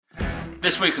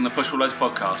This week on the Push Pull Loads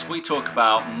podcast, we talk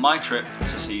about my trip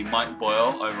to see Mike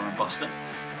Boyle over in Boston,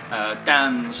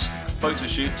 Dan's photo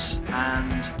shoots,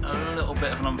 and a little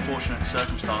bit of an unfortunate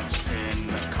circumstance in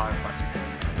chiropractic.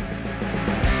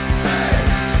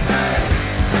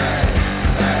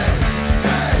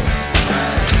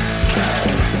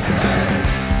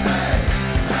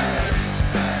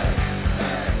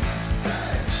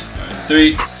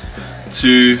 Three,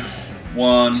 two,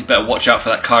 one. You better watch out for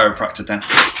that chiropractor, Dan.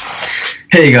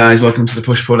 Hey guys, welcome to the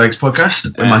Push Pull Legs podcast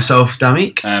with myself,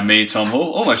 Damik. And me, Tom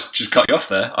Hall. Almost just cut you off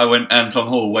there. I went and Tom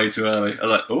Hall way too early. I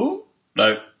was like, oh,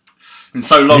 no. It's been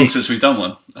so long since we've done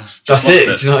one. That's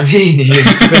it. Do you know what I mean?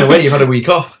 You've been away, you've had a week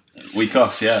off. Week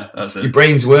off, yeah. That's it. Your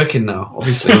brain's working now,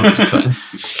 obviously. Mate,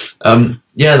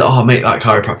 that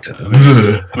chiropractor.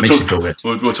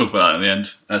 We'll talk about that in the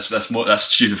end. That's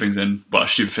stupid things in, well,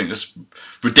 stupid things, that's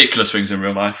ridiculous things in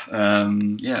real life.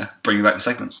 Bringing back the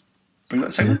segment.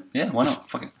 Yeah, why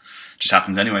not? Fuck it. Just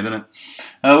happens anyway, doesn't it?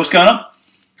 What's going on?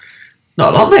 Not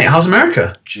a lot, mate. How's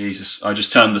America? Jesus, I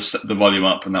just turned the volume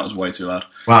up and that was way too loud.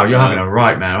 Wow, you're having a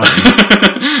right man, aren't you?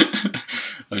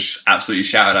 I was just absolutely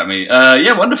shouted at me.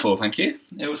 Yeah, wonderful, thank you.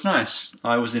 It was nice.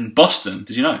 I was in Boston.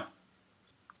 Did you know?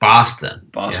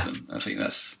 Boston. Yeah. I think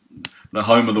that's the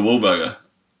home of the Wahlburger.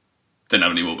 Didn't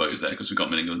have any Wahlburgers there because we got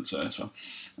them in England, so that's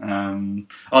fine.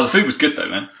 The food was good though,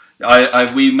 man.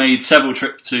 We made several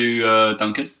trips to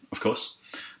Dunkin', of course.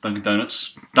 Dunkin'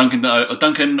 Donuts. Dunkin'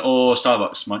 or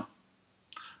Starbucks, Mike?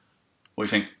 What do you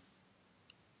think?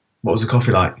 What was the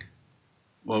coffee like?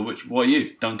 Well, what are you,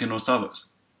 Dunkin' or Starbucks?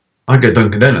 I'd go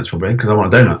Dunkin' Donuts probably, because I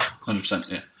want a donut. 100%,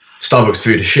 yeah. Starbucks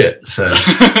food is shit, so...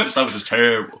 Starbucks is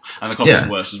terrible. And the coffee's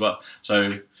worse as well.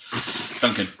 So,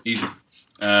 Dunkin', easy.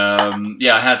 I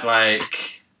had I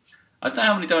don't know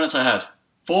how many donuts I had.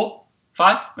 4?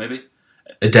 5? Maybe?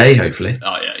 A day, hopefully.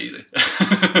 Oh, yeah, easy.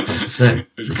 It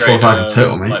was great. 4 or 5 in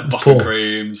total, mate. Like Boston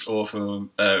creams, awful.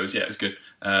 It was good.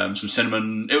 Some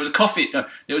cinnamon. It was a coffee. No,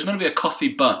 it was meant to be a coffee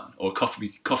bun or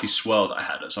coffee swirl that I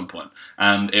had at some point,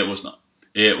 and it was not.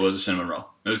 It was a cinnamon roll.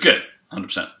 It was good,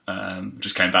 100%.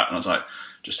 Just came back and I was like,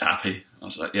 just happy. I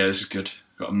was like, yeah, this is good.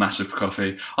 Got a massive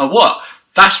coffee. Oh, what?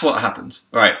 That's what happens.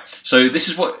 Right. So this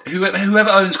is what whoever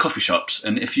owns coffee shops,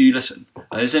 and if you listen,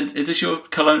 is this your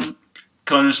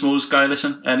Colonial Smalls guy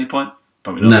listen at any point?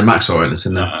 Probably not. No, Max won't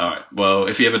listen, no. All right. Well,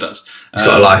 if he ever does. He's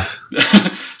got a life.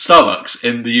 Starbucks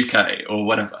in the UK or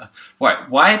whatever. Right.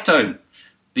 Why don't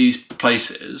these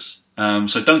places...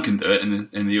 so Dunkin' do it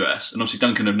in the US, and obviously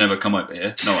Dunkin' have never come over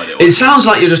here. No idea. It sounds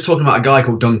like you're just talking about a guy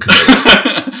called Duncan.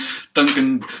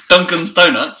 Dunkin's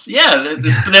Donuts. Yeah,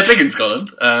 they're big in Scotland.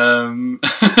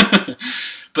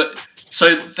 But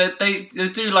so they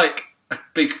do like a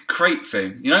big crate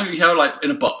thing. You know, you have like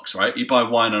in a box, right? You buy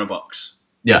wine in a box.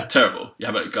 Yeah. Terrible. You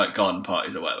have it at like garden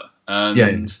parties or whatever.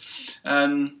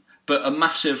 But a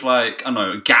massive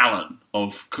a gallon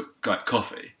of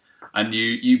coffee. And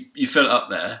you fill it up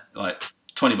there, like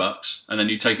 $20, and then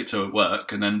you take it to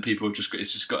work, and then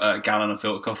it's just got a gallon of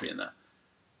filtered coffee in there.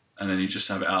 And then you just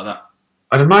have it out of that.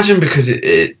 I'd imagine because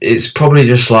it's probably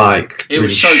just like... It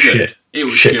was so good. It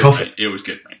was shit good, coffee. Mate. It was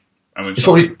good, mate.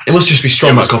 It must just be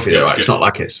strong like coffee though, right? It's not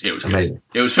like it was amazing.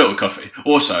 Good. It was filtered coffee.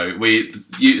 Also,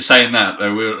 you saying that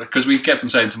though, because we kept on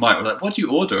saying to Mike, we're like, "What do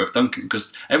you order at Dunkin'?"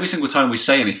 Because every single time we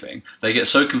say anything, they get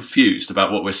so confused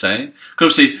about what we're saying.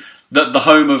 Because obviously, the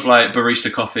home of like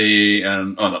barista coffee,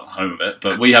 and not the home of it,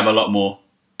 but we have a lot more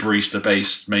barista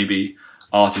based, maybe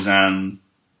artisan,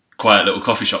 quiet little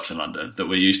coffee shops in London that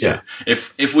we're used to.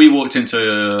 If we walked into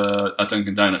a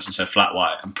Dunkin' Donuts and said flat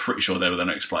white, I'm pretty sure they were going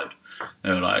to explode.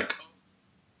 They were like,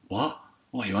 "What?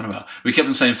 What are you on about?" We kept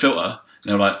on saying filter. And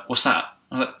they were like, "What's that?"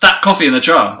 I was like, "That coffee in the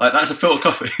jar. Like that's a filter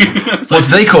coffee." What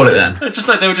do they call it then? It's just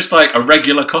like they were just like a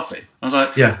regular coffee. I was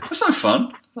like, "Yeah, that's no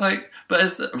fun." Like, but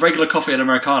as a regular coffee and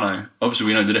Americano, obviously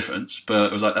we know the difference. But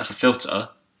it was like that's a filter.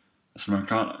 That's an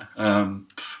Americano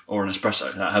or an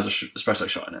espresso that has an espresso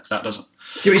shot in it. That doesn't.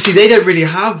 Yeah, but you see, they don't really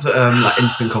have like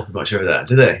instant coffee much over there,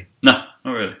 do they? No.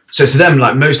 Not really. So to them,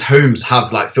 like most homes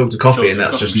have like filtered coffee, and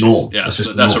that's just normal. Yeah,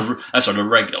 that's like a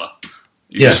regular.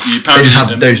 You just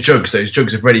have those jugs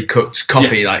of ready cooked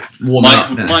coffee, like warming up.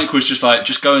 Mike was just like,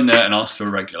 just go in there and ask for a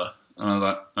regular, and I was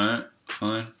like, alright,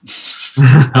 fine,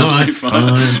 absolutely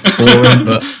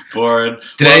fine. Boring.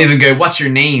 Did I even go? What's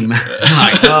your name?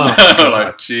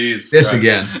 Like, jeez, this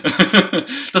again.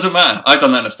 Doesn't matter. I've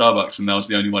done that in a Starbucks, and I was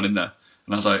the only one in there,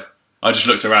 and I was like, I just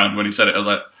looked around when he said it. I was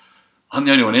like, I'm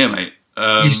the only one here, mate.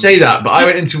 You say that, but I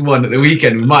went into one at the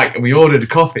weekend with Mike and we ordered a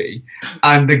coffee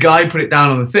and the guy put it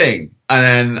down on the thing and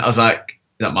then I was like,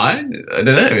 is that mine? I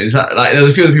don't know. Is that like, there's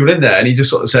a few other people in there and he just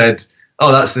sort of said,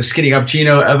 oh, that's the skinny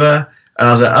cappuccino or whatever. And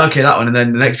I was like, okay, that one. And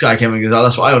then the next guy came and goes, oh,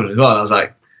 that's what I ordered as well. And I was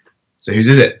like, so whose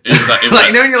is it? Exactly. Like,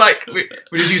 you know, when you're like, we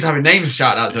just used to having names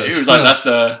shouted out to us. He was like,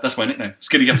 that's my nickname.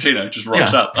 Skinny Cappuccino just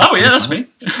rocks up. Oh yeah, that's me.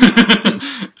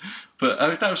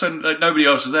 But that was when nobody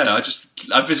else was there.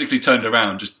 I physically turned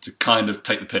around just to kind of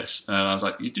take the piss. And I was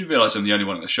like, you do realise I'm the only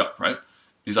one in the shop, right?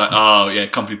 He's like, oh yeah,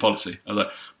 company policy. I was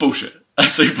like, bullshit.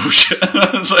 Absolute bullshit.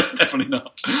 I was like, definitely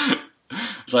not.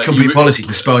 It's like, company policy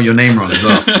to spell your name wrong as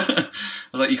well. I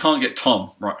was like, you can't get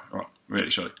Tom. Right,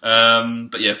 really, surely.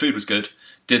 But yeah, food was good.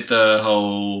 Did the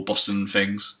whole Boston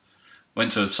things.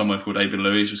 Went to somewhere called Abe and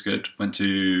Louie's, was good. Went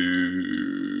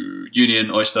to Union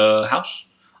Oyster House.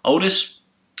 Oldest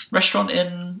restaurant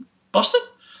in Boston,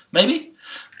 maybe?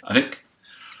 I think.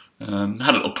 Had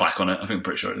a little plaque on it. I think I'm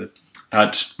pretty sure it did.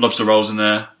 Had lobster rolls in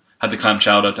there. Had the clam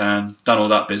chowder done all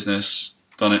that business.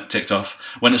 Done it, ticked off.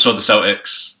 Went and saw the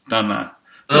Celtics. Done that.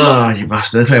 Oh, you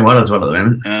bastard. They're playing well as well at the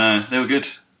moment. They were good.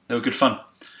 They were good fun.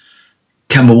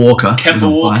 Kemba Walker. Kemba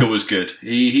Walker was good.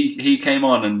 He came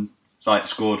on and like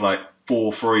scored like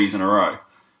 4 threes in a row.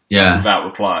 Yeah. Without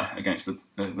reply against the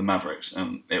Mavericks,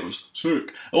 and it was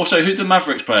sick. Also, who's the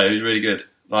Mavericks player who's really good?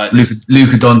 Like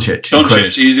Luka Doncic.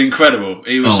 Doncic, he's incredible.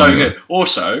 He was so good. God.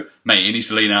 Also, mate, he needs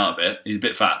to lean out a bit. He's a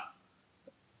bit fat.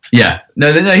 Yeah.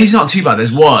 No, he's not too bad.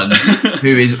 There's one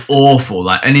who is awful.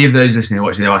 Like any of those listening to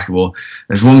watching the basketball,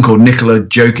 there's one called Nikola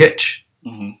Jokic.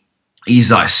 Mm-hmm.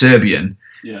 He's like Serbian.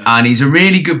 Yeah. And he's a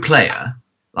really good player.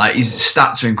 Like his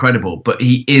stats are incredible, but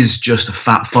he is just a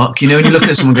fat fuck. You know, when you look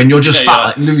at someone going, "You're just fat,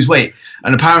 like, lose weight,"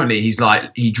 and apparently he's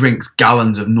like he drinks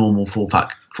gallons of normal full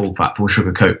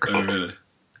sugar Coke. Oh really?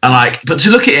 And like, but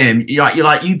to look at him, you're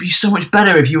like, you'd be so much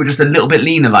better if you were just a little bit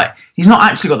leaner. Like he's not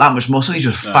actually got that much muscle; he's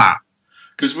just fat.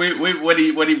 Because when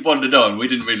he wandered on, we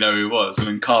didn't really know who he was. And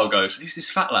then Carl goes, "Who's this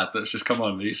fat lad that's just come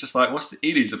on?" And he's just like,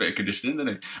 he needs a bit of conditioning,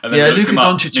 doesn't he? And then Luka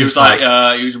Doncic. He was like,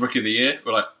 he was Rookie of the Year.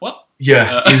 We're like, what?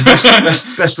 Yeah, he's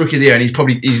best rookie of the year, and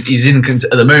he's in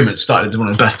at the moment started as one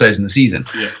of the best players in the season.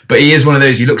 Yeah. But he is one of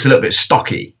those. He looks a little bit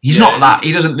stocky. He's not that.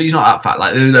 He's not that fat.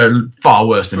 Like they're far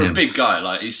worse than him. For a big guy,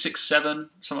 like he's 6'7",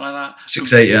 something like that.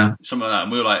 6'8", yeah, something like that.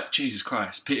 And we were like, Jesus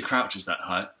Christ, Peter Crouch is that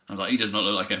height. I was like, he does not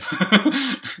look like him.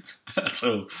 That's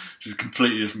all. Just a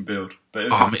completely different build. But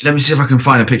let me see if I can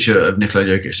find a picture of Nikola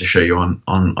Jokic to show you on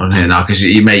here now, because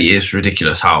it's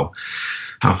ridiculous how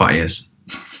fat he is.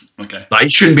 Okay. Like he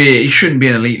shouldn't be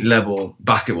an elite level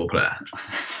basketball player.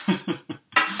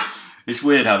 It's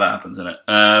weird how that happens, isn't it?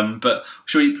 But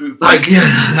should we look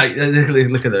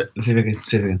at it. Let's see if I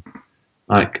can.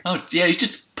 Like, oh yeah, he's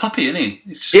just puppy, isn't he?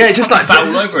 He's just like fat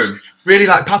all over him. Really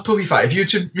like puppy fat. If you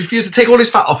were to take all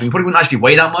his fat off him, you probably wouldn't actually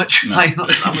weigh that much. No. Like, not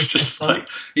that much.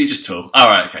 He's just tall. All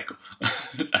right, okay, cool.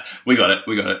 we got it.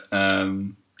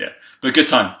 Yeah, but good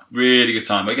time, really good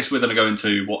time. I guess we're going to go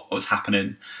into what was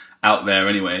happening out there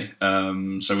anyway.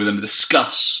 So we're going to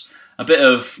discuss a bit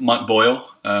of Mike Boyle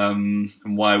and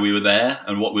why we were there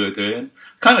and what we were doing.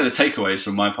 Kind of the takeaways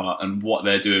from my part and what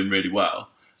they're doing really well.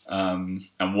 And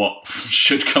what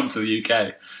should come to the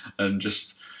UK, and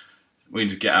just we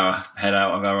need to get our head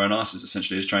out of our own asses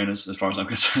essentially as trainers, as far as I'm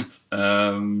concerned.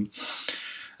 And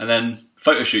then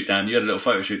photo shoot, Dan. You had a little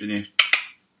photo shoot, didn't you?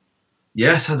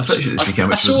 Yes, I had the photo shoot this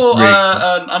weekend. I saw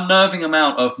an unnerving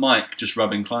amount of Mike just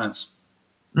rubbing clients.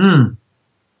 Yeah,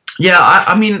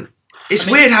 I mean, it's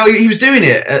weird how he was doing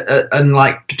it and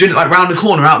like doing it like round the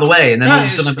corner, out of the way, and then all of a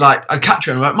sudden I'd catch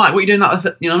her and I'm like, Mike, what are you doing that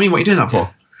with? You know what I mean? What are you doing that for?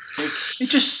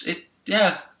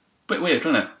 A bit weird,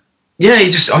 wasn't it? Yeah,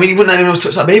 he wouldn't let anyone else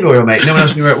touch that baby oil, mate. No one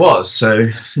else knew where it was, so,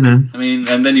 you know. I mean,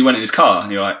 and then he went in his car,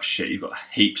 and you're like, shit, you've got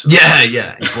heaps of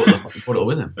Yeah. He brought it all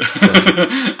with him.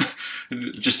 So.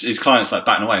 Just his client's like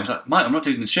batting away. He's like, Mike, I'm not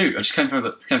doing the shoot. I just came for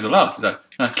the laugh. He's like,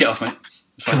 no, get off, mate.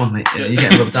 Come on, mate. Yeah, you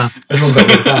get rubbed down. Everyone got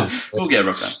rubbed down. We'll get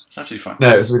rubbed down. It's absolutely fine.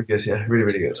 No, it was really good, yeah. Really,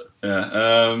 really good.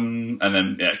 Yeah. And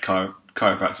then,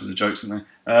 chiropractors are jokes, aren't they?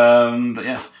 But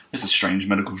yeah, it's a strange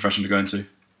medical profession to go into.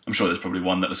 I'm sure there's probably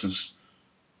one that listens.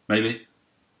 Maybe.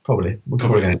 Probably. We're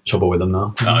probably getting in trouble with them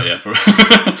now. Oh, yeah.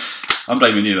 I'm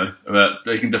blaming you, though. But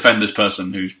they can defend this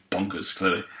person who's bonkers,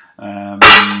 clearly.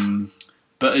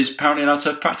 But is apparently allowed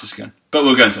to practice again. But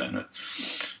we'll go into that in a minute.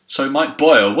 So, Mike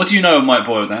Boyle. What do you know of Mike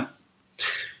Boyle, Dan?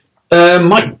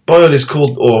 Mike Boyle is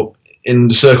called, or in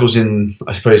the circles in,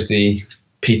 I suppose, the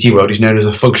PT world, he's known as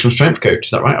a functional strength coach.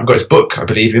 Is that right? I've got his book, I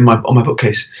believe, on my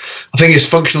bookcase. I think it's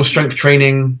Functional Strength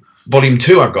Training Volume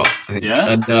 2 I've got, I think.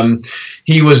 Yeah. And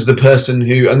he was the person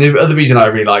who, and the other reason I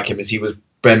really like him is he was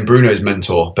Ben Bruno's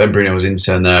mentor. Ben Bruno was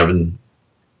intern there and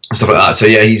stuff like that. So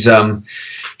yeah, he's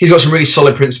got some really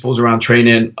solid principles around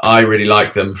training. I really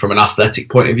like them from an athletic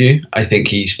point of view. I think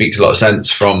he speaks a lot of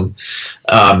sense from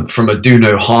a do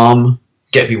no harm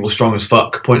get people strong as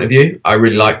fuck point of view. I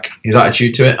really like his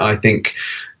attitude to it. And I think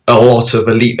a lot of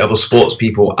elite level sports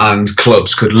people and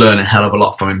clubs could learn a hell of a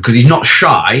lot from him, because he's not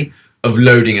shy of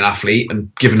loading an athlete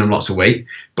and giving them lots of weight,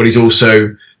 but he's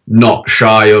also not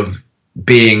shy of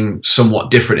being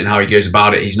somewhat different in how he goes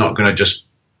about it. He's not going to just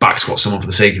back squat someone for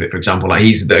the sake of it, for example. Like,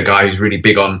 he's the guy who's really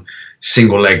big on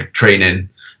single leg training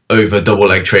over double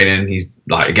leg training. He's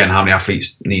like, again, how many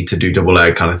athletes need to do double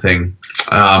leg kind of thing.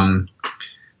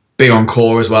 Big on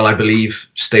core as well, I believe,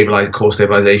 core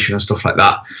stabilization and stuff like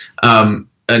that.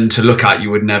 And to look at,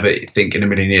 you would never think in a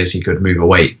million years he could move a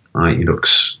weight. Right? He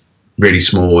looks really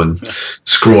small and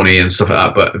scrawny and stuff like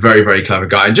that, but a very, very clever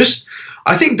guy. And just,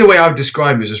 I think the way I would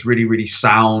describe him is just really, really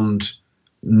sound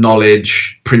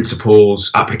knowledge,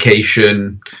 principles,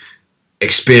 application,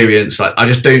 experience. Like, I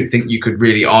just don't think you could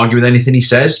really argue with anything he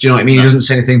says. Do you know what I mean? No. He doesn't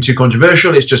say anything too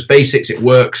controversial. It's just basics. It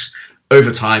works. Over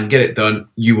time, get it done.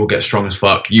 You will get strong as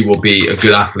fuck. You will be a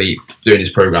good athlete doing his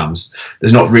programs.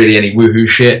 There's not really any woohoo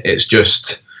shit. It's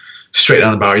just straight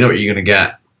down the barrel. You know what you're going to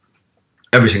get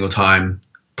every single time.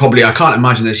 Probably, I can't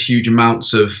imagine there's huge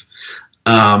amounts of,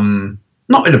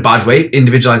 not in a bad way,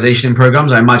 individualization in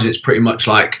programs. I imagine it's pretty much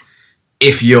like,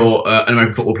 if you're an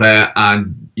American football player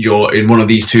and you're in one of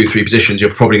these 2-3 positions,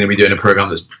 you're probably going to be doing a program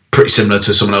that's pretty similar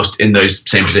to someone else in those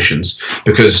same positions,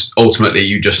 because ultimately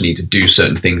you just need to do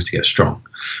certain things to get strong.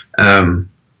 Things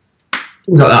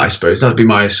like that, I suppose. That would be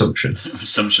my assumption.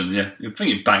 Yeah. I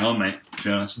think you bang on, mate, to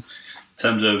be honest. In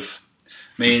terms of,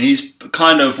 I mean, he's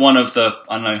kind of one of the,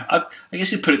 I don't know, I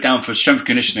guess you'd put it down for strength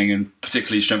conditioning, and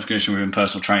particularly strength conditioning within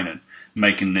personal training,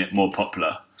 making it more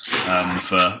popular.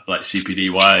 For like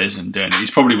CPD wise and doing it.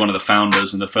 He's probably one of the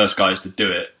founders and the first guys to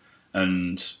do it,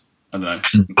 and I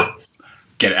don't know,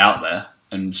 get it out there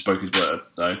and spoke his word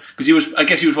though, because I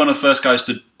guess he was one of the first guys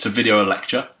to video a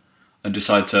lecture and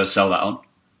decide to sell that on.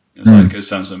 It was like, it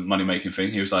sounds like a money making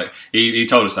thing. He was like, he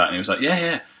told us that, and he was like,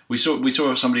 yeah, we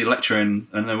saw somebody lecturing,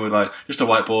 and then we're like, just a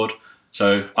whiteboard.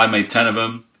 So I made 10 of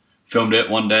them, filmed it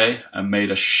one day, and made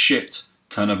a shit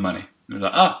ton of money. He was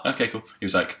like, oh, okay, cool. He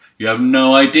was like, you have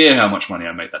no idea how much money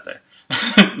I made that day.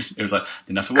 It was like,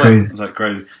 didn't have to work. Crazy. It was like,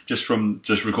 crazy. Just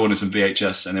recording some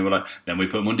VHS, and they were like, then we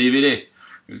put them on DVD. It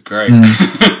was great.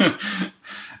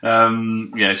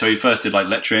 So he first did like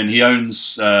lecturing. He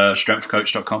owns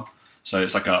strengthcoach.com. So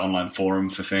it's like an online forum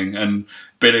for thing. And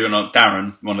believe it or not,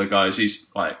 Darren, one of the guys, he's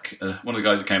like, one of the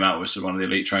guys that came out was one of the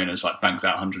elite trainers, like bangs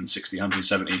out 160,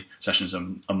 170 sessions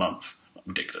a month.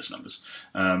 Ridiculous numbers.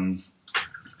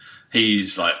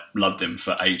 He's like loved him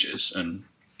for ages and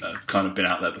kind of been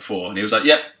out there before. And he was like,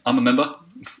 "Yeah, I'm a member.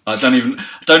 I don't even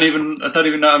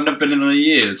know. I've never been in a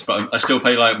years, but I still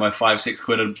pay like my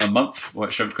 £5-6 a month at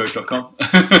strengthcoach.com."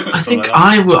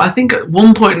 I think at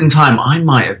one point in time I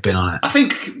might have been on it. I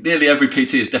think nearly every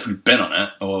PT has definitely been on it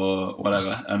or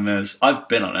whatever. And I've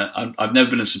been on it. I've never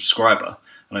been a subscriber,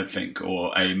 I don't think,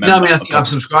 or a member. No, I mean, I think I've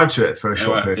subscribed to it for a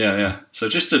short period. Yeah. So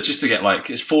just to get like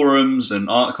his forums and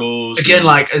articles. Again,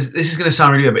 this is going to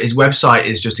sound really weird, but his website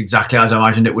is just exactly as I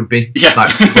imagined it would be.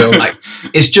 Yeah.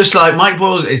 It's just like Mike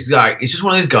Boyle is like, it's just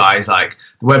one of those guys. Like,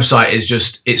 the website is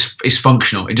just it's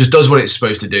functional. It just does what it's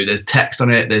supposed to do. There's text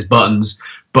on it, there's buttons,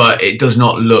 but it does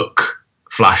not look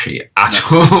flashy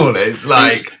at all. It's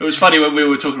like it was funny when we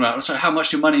were talking about, so how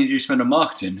much money do you spend on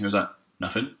marketing? He was like,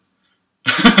 nothing.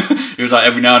 It was like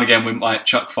every now and again we might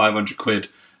chuck £500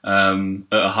 at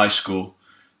a high school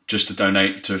just to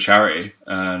donate to a charity,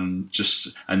 and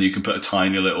you can put a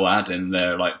tiny little ad in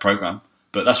their like program,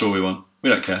 but that's all we want. We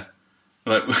don't care.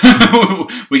 Like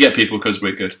we get people because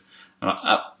we're good.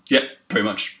 Yeah, pretty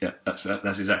much. Yeah, that's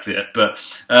exactly it. But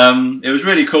it was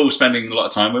really cool spending a lot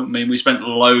of time with him. I mean, we spent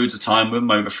loads of time with him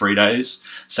over 3 days.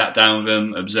 Sat down with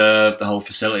him, observed the whole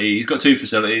facility. He's got 2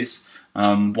 facilities.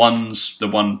 One's the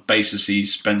one basis he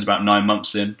spends about 9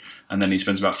 months in, and then he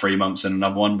spends about 3 months in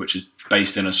another one, which is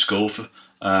based in a school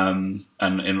and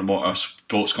in a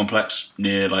sports complex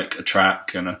near like a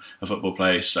track and a football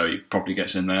place. So he probably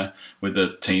gets in there with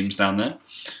the teams down there.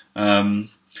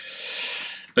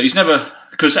 But he's never,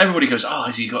 because everybody goes, oh,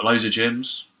 has he got loads of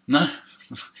gyms? No,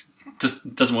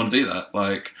 doesn't want to do that.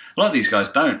 Like, a lot of these guys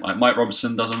don't. Like Mike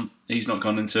Robertson doesn't. He's not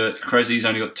gone into it. Crazy's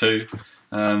only got 2.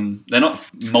 They're not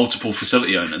multiple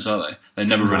facility owners, are they? They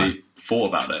never really thought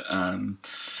about it. I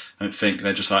don't think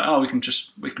they're just like, oh, we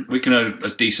can earn a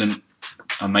decent,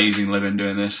 amazing living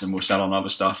doing this, and we'll sell on other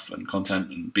stuff and content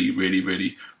and be really,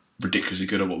 really ridiculously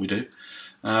good at what we do.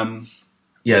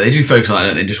 Yeah, they do focus on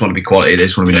that. They just want to be quality. They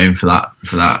just want to be known for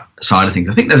that side of things.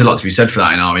 I think there's a lot to be said for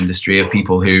that in our industry, of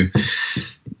people who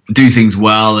do things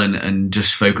well and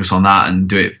just focus on that and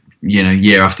do it,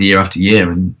 year after year after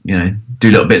year, and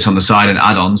do little bits on the side and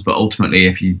add-ons, but ultimately,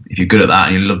 if you're good at that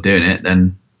and you love doing it,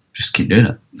 then just keep doing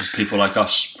it. People like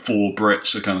us, five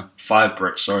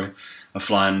Brits, are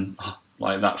flying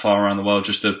like that far around the world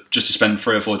just to spend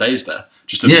 3 or 4 days there.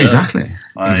 Just to observe. Exactly.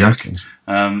 Exactly.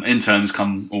 Interns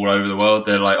come all over the world.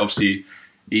 They're like, obviously,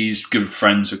 he's good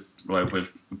friends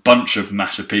with a bunch of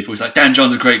massive people. He's like, Dan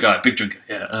John's a great guy, big drinker.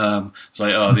 Yeah. It's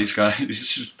like, oh, these guys. This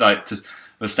is just like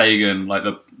Verstegen, like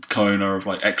the co-owner of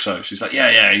like Exos. He's like,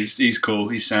 yeah, he's cool,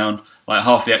 he's sound. Like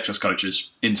half the Exos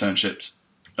coaches internships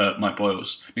at Mike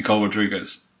Boyle's. Nicole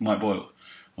Rodriguez, Mike Boyle.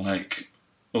 Like,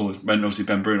 obviously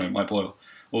Ben Bruno, Mike Boyle.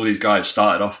 All these guys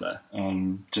started off there.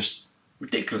 Just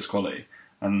ridiculous quality.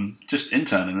 And just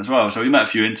interning as well. So we met a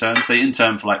few interns. They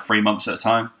intern for like 3 months at a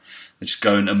time. They just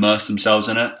go and immerse themselves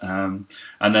in it. And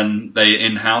then they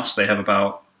in-house, they have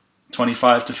about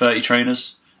 25 to 30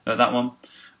 trainers at that one.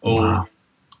 Wow.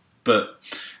 But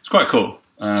it's quite cool.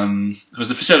 Because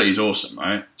the facility is awesome,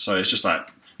 right? So it's just like,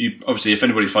 obviously, if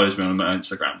anybody follows me on my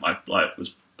Instagram, I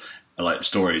like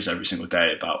stories every single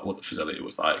day about what the facility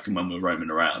was like and when we were roaming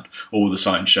around. All the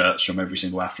signed shirts from every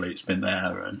single athlete's been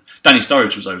there. And Danny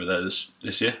Sturridge was over there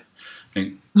this year, I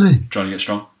think, trying to get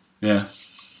strong. Yeah.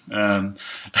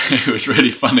 It was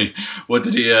really funny. What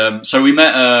did he? So we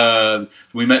met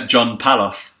John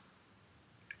Palloff.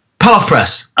 Palloff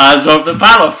press. As of the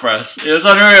Palloff press, it was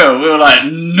unreal. We were like,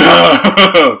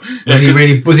 no.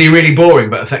 Was he really boring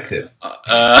but effective?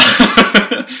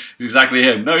 Exactly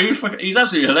him. No, he's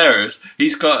absolutely hilarious.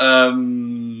 He's got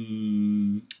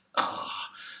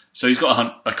so he's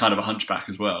got a kind of a hunchback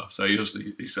as well. So he's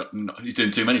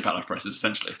doing too many Palloff presses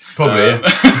essentially. Probably.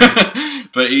 Yeah.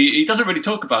 But he doesn't really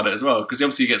talk about it as well because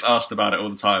obviously he gets asked about it all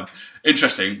the time.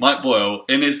 Interesting. Mike Boyle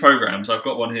in his programs. I've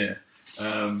got one here.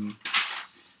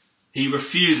 He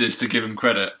refuses to give him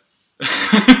credit.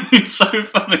 It's so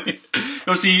funny.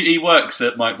 Obviously, he works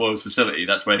at Mike Boyle's facility.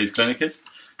 That's where his clinic is.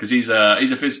 Because he's a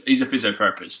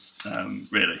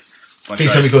physiotherapist, really.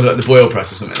 Please tell me he calls it like the Boyle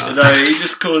press or something like that. No, he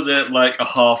just calls it like a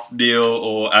half kneel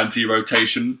or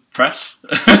anti-rotation press.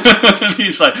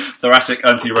 He's like thoracic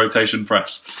anti-rotation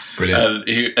press. Brilliant.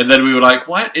 And then we were like,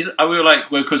 "Why is it?" We were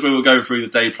like, because we were going through the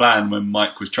day plan when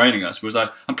Mike was training us. We was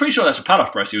like, "I'm pretty sure that's a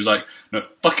Palloff press." He was like, "No, it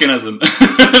fucking isn't."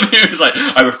 He was like,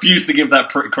 "I refuse to give that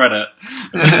prick credit."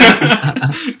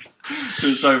 It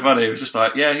was so funny. It was just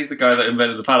like, yeah, he's the guy that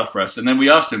invented the Palloff press. And then we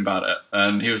asked him about it,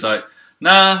 and he was like,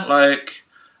 "Nah, like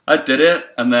I did it,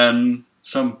 and then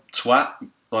some twat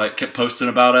like kept posting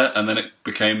about it, and then it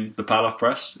became the Palloff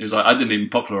press." He was like, "I didn't even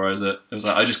popularize it. It was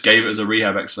like I just gave it as a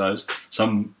rehab exercise.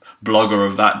 Some blogger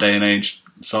of that day and age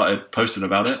started posting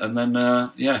about it, and then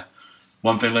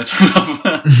one thing led to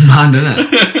another." Man, isn't it?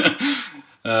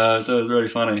 So it was really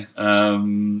funny.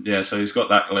 So he's got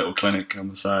that little clinic on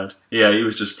the side. Yeah, he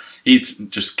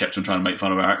just kept on trying to make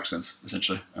fun of our accents,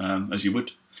 essentially, as you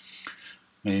would.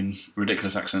 I mean,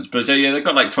 ridiculous accents. But yeah, they've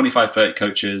got like 25, 30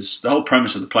 coaches, the whole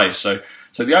premise of the place. So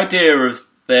the idea of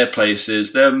their place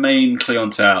is their main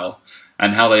clientele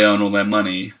and how they earn all their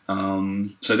money.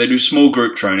 So they do small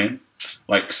group training,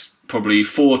 like probably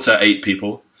 4 to 8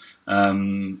 people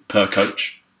per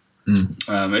coach.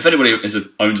 If anybody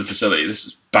owns a facility, this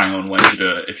is bang on way to do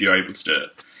it if you're able to do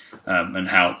it. And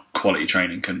how quality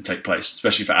training can take place,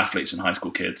 especially for athletes and high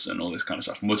school kids and all this kind of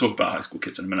stuff. And we'll talk about high school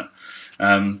kids in a minute.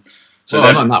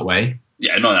 Not in that way.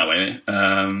 Yeah, not that way.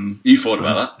 You thought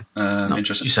about that. No,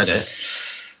 interesting. You said it.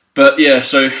 But yeah,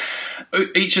 so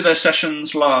each of their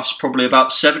sessions lasts probably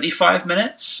about 75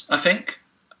 minutes, I think.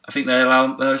 I think they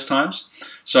allow those times.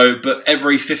 So, but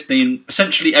every 15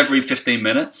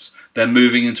 minutes, they're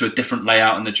moving into a different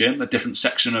layout in the gym, a different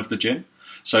section of the gym.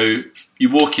 So you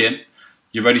walk in,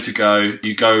 you're ready to go.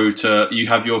 You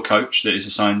have your coach that is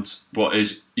assigned what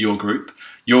is your group.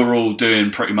 You're all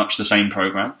doing pretty much the same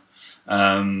program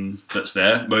that's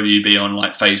there, whether you be on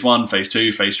like phase 1, phase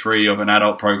 2, phase 3 of an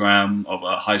adult program, of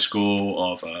a high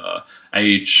school, of a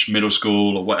age middle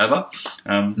school, or whatever.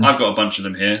 I've got a bunch of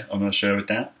them here. I'm going to share with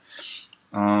Dan.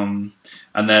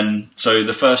 And then, so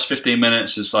the first 15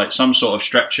 minutes is like some sort of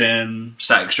stretching,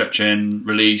 static stretching,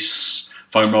 release,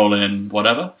 foam rolling,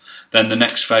 whatever. Then the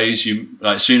next phase,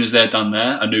 as soon as they're done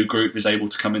there, a new group is able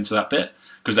to come into that bit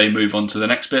because they move on to the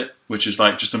next bit, which is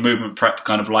like just a movement prep,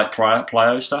 kind of like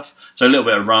plyo stuff. So a little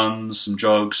bit of runs, some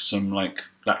jogs, some like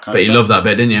that kind of stuff. But you loved that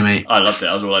bit, didn't you, mate? I loved it.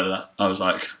 I was all over that. I was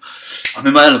like, I'm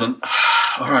in my element.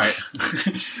 All right.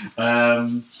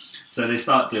 So they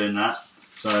start doing that.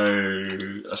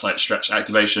 So that's like stretch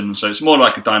activation. So it's more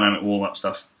like a dynamic warm-up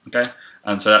stuff, okay?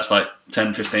 And so that's like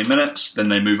 10, 15 minutes. Then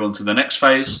they move on to the next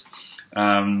phase.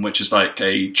 which is like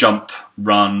a jump,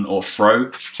 run, or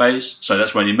throw phase. So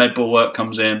that's when your med ball work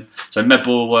comes in. So med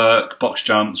ball work, box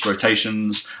jumps,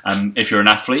 rotations, and if you're an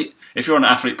athlete, if you're on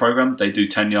an athlete program, they do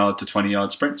 10-yard to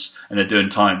 20-yard sprints, and they're doing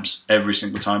times every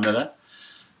single time they're there.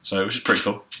 So which is pretty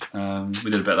cool.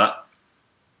 We did a bit of that.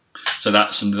 So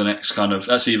that's into the next kind of,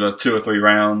 that's either 2 or 3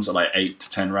 rounds or like 8 to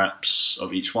 10 reps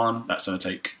of each one. That's going to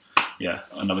take,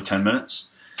 another 10 minutes.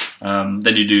 Then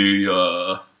you do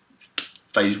your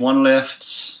phase 1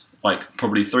 lifts, like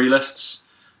probably 3 lifts,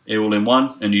 all in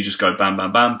one, and you just go bam,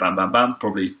 bam, bam, bam, bam, bam,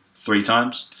 probably 3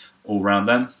 times, all round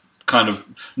them. Kind of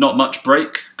not much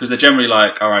break, because they're generally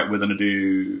like, all right, we're going to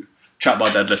do trap bar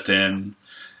deadlifting.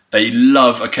 They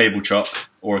love a cable chop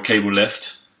or a cable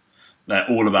lift. They're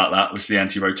all about that with the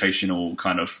anti-rotational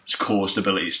kind of core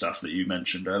stability stuff that you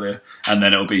mentioned earlier. And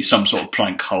then it'll be some sort of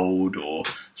plank hold or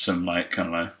some like, I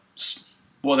don't know,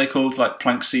 what are they called? Like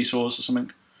plank seesaws or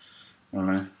something? I don't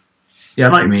know. Yeah, I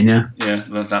know what you mean, yeah. Yeah,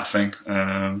 that thing.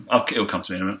 It'll come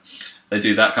to me in a minute. They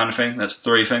do that kind of thing. That's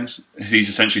 3 things. He's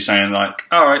essentially saying like,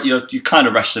 all right, you're kind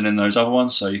of resting in those other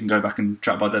ones, so you can go back and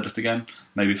trap bar deadlift again,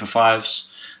 maybe for 5s.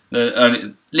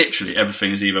 Literally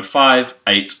everything is either 5,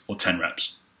 8, or 10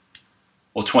 reps.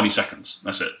 Or 20 seconds.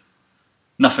 That's it.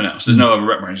 Nothing else. There's no other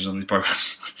rep ranges on these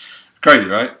programs. It's crazy,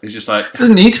 right? It's just like... It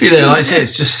doesn't need to be there, like I say.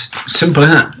 It's just simple,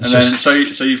 isn't it? And then,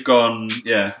 so you've gone,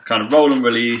 kind of roll and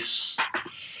release,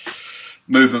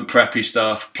 movement preppy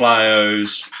stuff,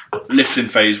 plyos, lift in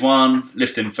phase 1,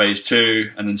 lift in phase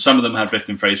 2, and then some of them have lift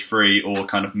in phase 3 or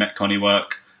kind of Metcon-y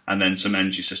work, and then some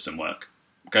energy system work.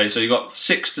 Okay, so you've got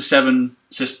 6 to 7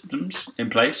 systems in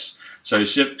place. So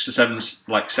 6 to 7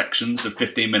 like sections of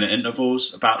 15-minute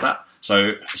intervals, about that.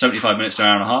 So 75 minutes to an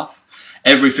hour and a half.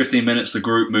 Every 15 minutes the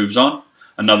group moves on.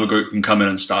 Another group can come in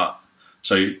and start.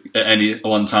 So at any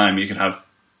one time you can have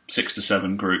 6 to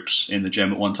 7 groups in the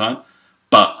gym at one time.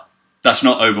 But that's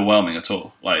not overwhelming at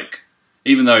all. Like,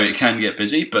 even though it can get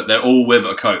busy, but they're all with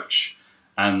a coach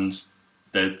and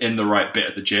they're in the right bit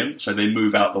of the gym. So they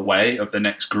move out the way of the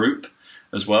next group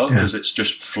as well, because it's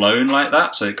just flown like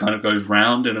that, so it kind of goes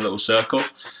round in a little circle,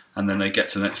 and then they get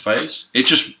to the next phase. It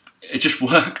just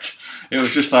worked. It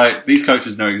was just like, these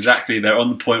coaches know exactly, they're on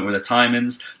the point with their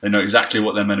timings, they know exactly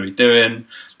what they're meant to be doing,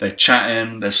 they're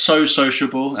chatting, they're so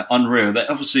sociable, they're unreal.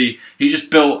 Obviously, he just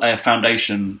built a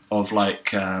foundation of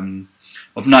like,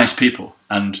 of nice people,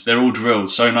 and they're all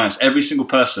drilled so nice. Every single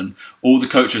person, all the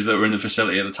coaches that were in the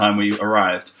facility at the time we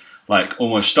arrived, like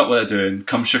almost stopped what they're doing,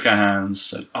 come shook our hands,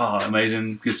 said, oh,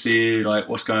 amazing, good to see you, like,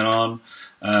 what's going on?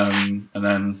 And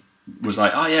then was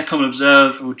like, oh yeah, come and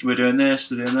observe, we're doing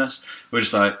this, we're doing this. We're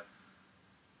just like,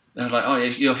 they're like, oh yeah,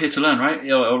 you're here to learn, right?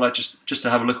 Or like just to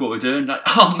have a look at what we're doing. Like,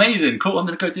 oh, amazing, cool, I'm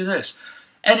going to go do this.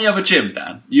 Any other gym,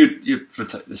 Dan,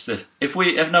 if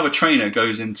another trainer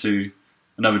goes into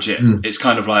another gym, it's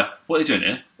kind of like, what are they doing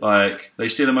here? Like, they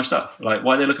stealing my stuff. Like,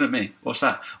 why are they looking at me? What's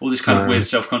that? All this kind of weird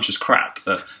self-conscious crap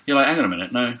that you're like, hang on a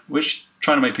minute, no, we're just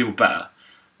trying to make people better.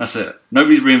 That's it.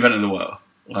 Nobody's reinventing the world.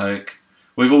 Like,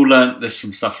 we've all learnt this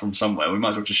from stuff from somewhere. We might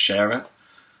as well just share it.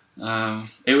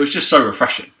 It was just so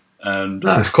refreshing. And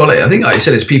that's quality. I think, like you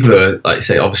said, it's people who are, like you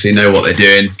say, obviously know what they're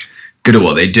doing, good at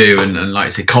what they do, and like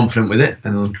you say, confident with it,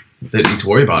 and they don't need to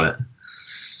worry about it.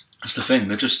 That's the thing.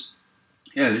 They're just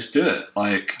do it.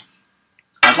 Like,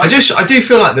 I do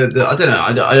feel like I don't know.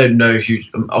 I don't know if you.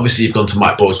 Obviously, you've gone to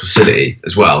Mike Ball's facility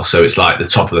as well, so it's like the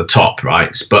top of the top,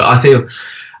 right? But I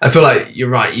feel like you're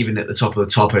right. Even at the top of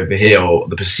the top over here, or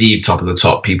the perceived top of the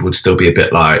top, people would still be a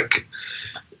bit like,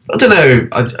 I don't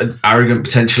know, arrogant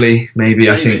potentially. Maybe.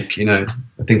 I think I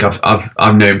think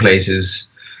I've known places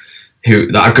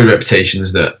that have good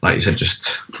reputations that, like you said,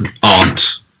 just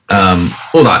aren't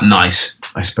all that nice,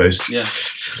 I suppose. Yeah.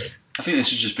 I think there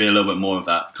should just be a little bit more of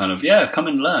that kind of, come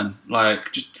and learn.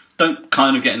 Like, just don't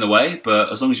kind of get in the way,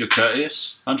 but as long as you're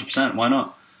courteous, 100%, why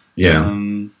not? Yeah.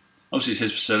 Obviously, it's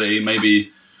his facility.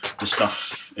 Maybe the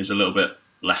stuff is a little bit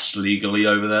less legally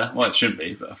over there. Well, it shouldn't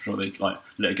be, but I'm sure there's like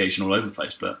litigation all over the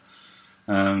place. But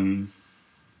it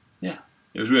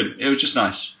was just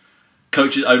nice.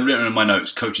 Coaches, I've written in my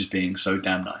notes, coaches being so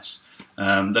damn nice.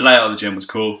 The layout of the gym was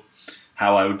cool.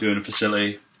 How I would do in a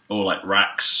facility. Or like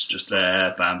racks, just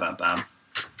there, bam, bam, bam.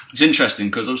 It's interesting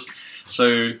because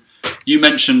so you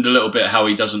mentioned a little bit how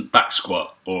he doesn't back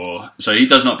squat, so he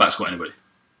does not back squat anybody.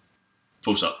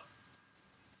 Full stop.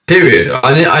 Period.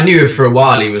 I knew for a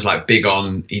while he was like big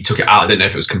on. He took it out. I didn't know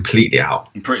if it was completely out.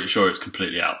 I'm pretty sure it's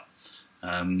completely out.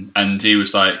 And he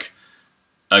was like,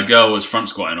 a girl was front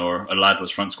squatting or a lad was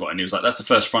front squatting. He was like, that's the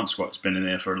first front squat that's been in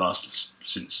here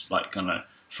since like, I don't know,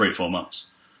 3 or 4 months.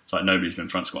 It's like nobody's been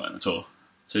front squatting at all.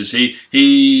 So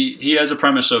he has a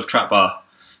premise of trap bar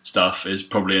stuff is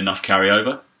probably enough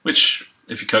carryover, which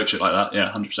if you coach it like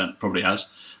that, 100% probably has.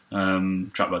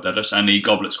 Trap bar deadlifts, and he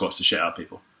goblet squats the shit out of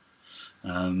people.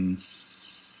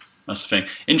 That's the thing.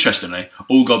 Interestingly,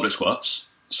 all goblet squats.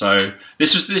 So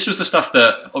this was the stuff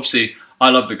that, obviously, I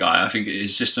love the guy. I think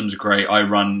his systems are great. I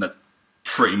run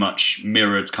pretty much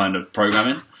mirrored kind of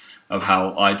programming of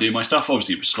how I do my stuff.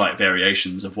 Obviously, with slight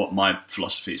variations of what my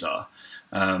philosophies are.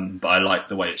 But I like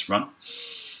the way it's run.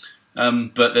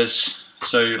 But there's,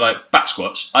 so like back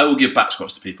squats. I will give back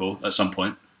squats to people at some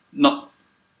point. Not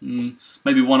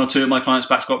maybe one or two of my clients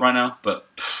back squat right now, but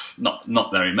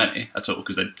not very many at all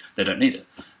because they don't need it.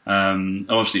 And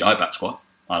obviously, I back squat.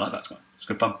 I like back squat. It's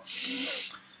good fun.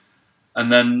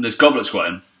 And then there's goblet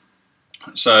squatting.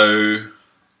 So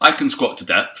I can squat to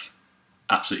depth,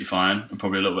 absolutely fine, and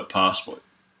probably a little bit past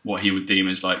what he would deem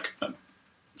is like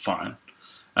fine.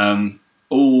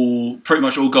 Pretty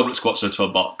much all goblet squats are to a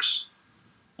box.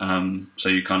 So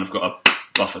you kind of got a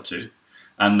buffer to.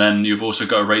 And then you've also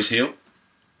got a raise heel.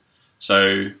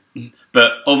 So,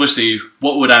 but obviously,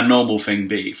 what would our normal thing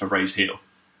be for raise heel?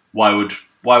 Why would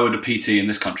a PT in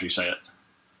this country say it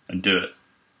and do it?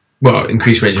 Well,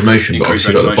 increased range of motion, but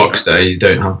obviously you've got the box there, you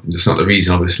don't have, that's not the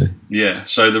reason, obviously. Yeah,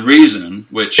 so the reason,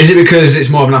 which... Is it because it's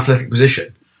more of an athletic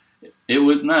position? It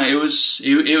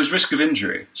was risk of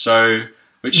injury, so,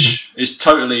 which is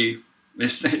totally,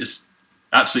 it's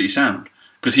absolutely sound.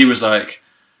 Because he was like,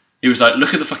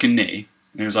 look at the fucking knee.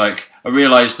 And he was like, I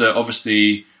realised that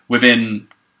obviously within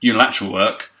unilateral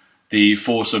work, the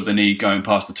force of the knee going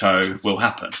past the toe will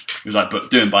happen. He was like, but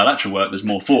doing bilateral work, there's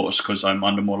more force because I'm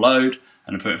under more load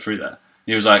and I'm putting it through there.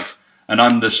 He was like, and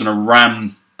I'm just going to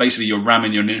ram, basically you're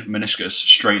ramming your meniscus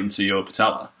straight into your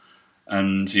patella.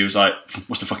 And he was like,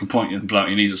 what's the fucking point? You're blowing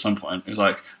your knees at some point. He was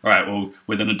like, all right, well,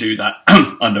 we're going to do that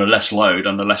under less load,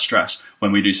 under less stress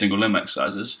when we do single limb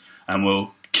exercises, and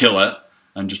we'll kill it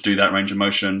and just do that range of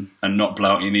motion and not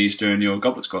blow out your knees doing your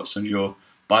goblet squats and your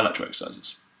bilateral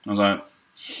exercises. I was like,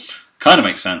 kind of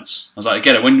makes sense. I was like, I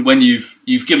get it. When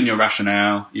you've given your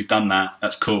rationale, you've done that,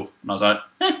 that's cool. And I was like,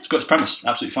 it's got its premise,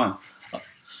 absolutely fine.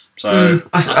 So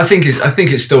I think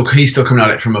it's still, he's still coming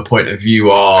at it from a point of view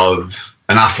of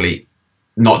an athlete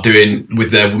not doing with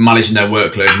their managing their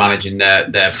workload, managing their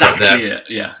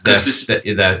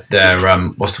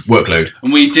workload.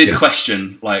 And we did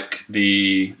question like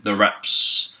the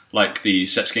reps, like the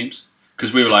set schemes,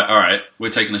 because we were like, all right, we're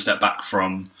taking a step back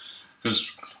from,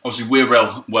 because obviously we're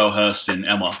well versed in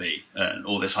MRV and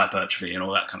all this hypertrophy and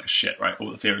all that kind of shit, right?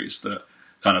 All the theories that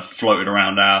kind of floated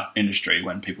around our industry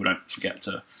when people don't forget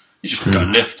to, you just go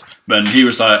and lift. But he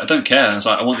was like, I don't care. I was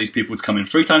like, I want these people to come in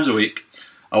 3 times a week.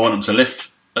 I want them to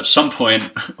lift at some point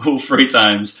all 3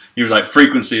 times. He was like,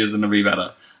 frequency is going to be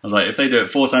better. I was like, if they do it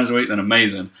 4 times a week, then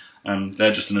amazing. And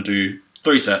they're just going to do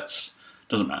 3 sets.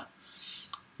 Doesn't matter.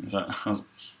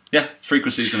 Yeah,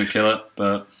 frequency is going to kill it,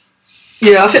 but...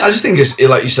 Yeah, I just think it's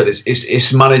like you said,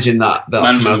 it's managing that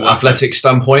from an athletic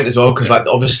standpoint as well, because like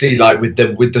obviously like with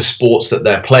the sports that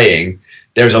they're playing,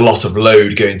 there's a lot of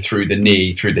load going through the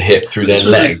knee, through the hip, through their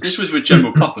legs. This was with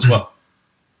General Pop as well.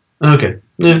 Okay,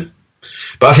 yeah,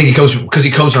 but I think he comes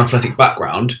from an athletic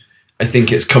background. I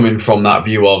think it's coming from that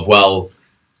view of, well,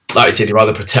 like you said, you'd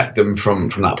rather protect them from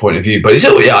that point of view. But it's,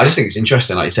 I just think it's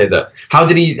interesting. Like you say that. How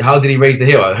did he raise the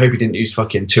heel? I hope he didn't use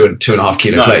fucking 2.5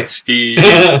 kilo plates. He'd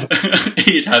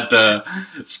had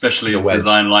specially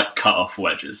designed like cut off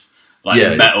wedges, like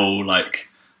metal, like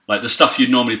the stuff you'd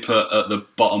normally put at the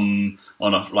bottom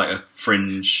on a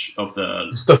fringe of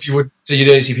the stuff you would. So you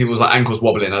don't see people's like ankles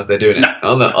wobbling as they're doing it. No.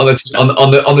 On the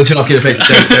 2.5 kilo plates,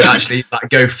 don't actually like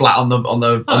go flat on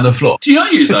the floor. Do you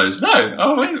not use those? No.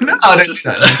 Oh, wait. No, I don't use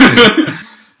that.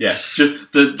 Yeah,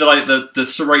 just the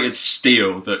serrated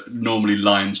steel that normally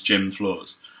lines gym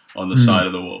floors on the side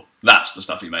of the wall. That's the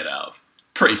stuff he made it out of.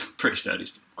 Pretty sturdy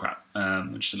crap.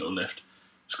 Just a little lift.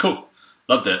 It's cool.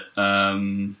 Loved it.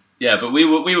 Yeah, but we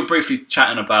were briefly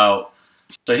chatting about.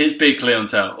 So his big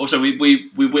clientele. Also,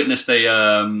 we witnessed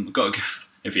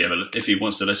if he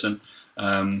wants to listen,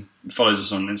 follows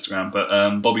us on Instagram.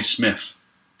 But Bobby Smith,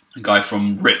 a guy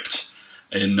from Ripped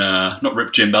in not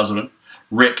Ripped Gym Basildon,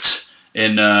 Ripped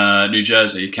in New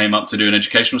Jersey, came up to do an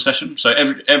educational session. So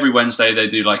every Wednesday they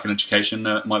do like an education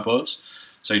at Mike Boyle's.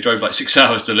 So he drove like 6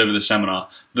 hours to deliver the seminar.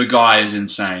 The guy is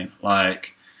insane.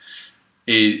 Like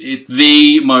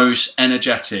the most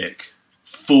energetic,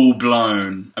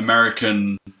 full-blown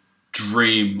American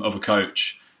dream of a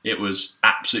coach. It was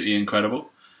absolutely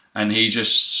incredible, and he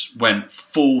just went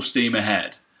full steam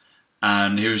ahead.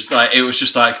 And he was like, it was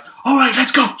just like, all right,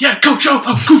 let's go. Yeah, coach, go,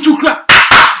 crap.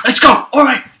 Let's go. All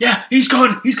right, yeah, he's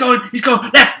going.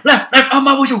 Left. On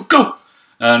my whistle, go.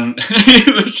 And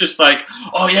he was just like,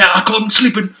 oh yeah, I caught him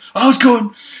sleeping. I was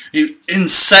going. He was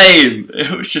insane.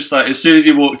 It was just like, as soon as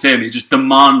he walked in, he just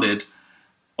demanded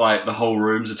like the whole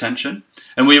room's attention.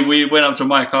 And we went up to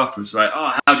Mike afterwards, like,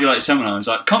 oh, how do you like the seminar? He was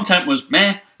like, content was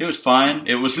meh. It was fine.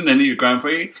 It wasn't any Grand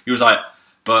Prix. He was like,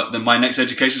 but then my next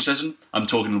education session, I'm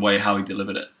talking the way how he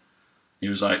delivered it. He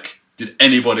was like, did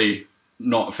anybody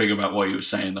not figure out what he was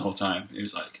saying the whole time? He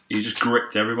was like, he just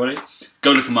gripped everybody.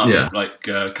 Go look him up, like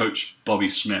Coach Bobby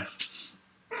Smith.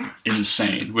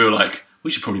 Insane. We were like,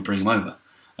 we should probably bring him over.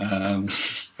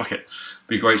 Fuck it,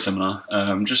 be a great seminar.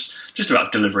 Just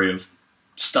about delivery of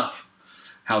stuff,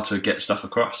 how to get stuff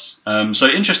across. So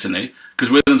interestingly,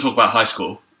 because we're going to talk about high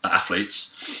school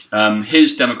athletes,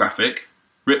 his demographic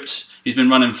ripped. He's been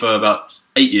running for about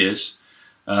 8 years.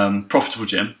 Profitable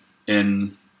gym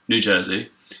in New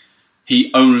Jersey.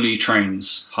 He only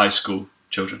trains high school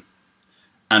children,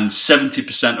 and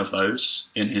 70% of those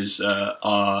in his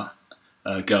are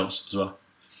girls as well.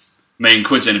 I mean,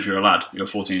 quids in if you're a lad. You're a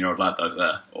 14-year-old lad over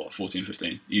there, or 14,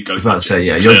 15. You go. I was about to say,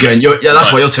 yeah, you're going.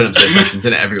 That's why you're turning up to those sessions,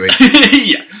 isn't it, every week?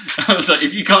 Yeah. I was like,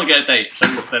 if you can't get a date,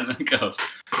 70% of the girls,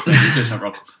 you're doing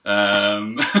something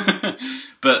wrong.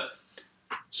 But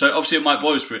so obviously at Mike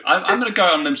Boyle's, I'm going to go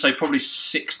on and say probably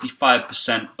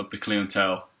 65% of the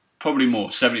clientele, probably more,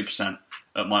 70%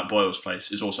 at Mike Boyle's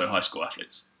place is also high school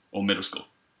athletes or middle school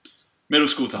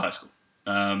to high school.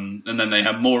 And then they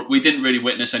have more. We didn't really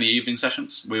witness any evening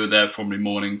sessions. We were there probably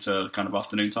morning to kind of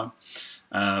afternoon time.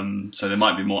 So there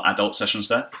might be more adult sessions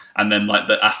there. And then like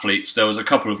the athletes, there was a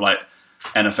couple of like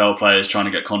NFL players trying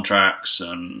to get contracts,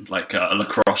 and like a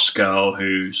lacrosse girl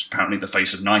who's apparently the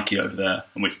face of Nike over there.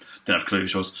 And we didn't have a clue who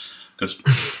she was, because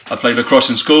I played lacrosse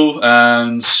in school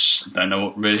and don't know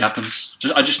what really happens.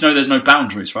 I just know there's no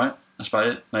boundaries, right? That's about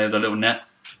it. They have the little net.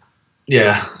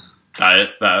 Yeah.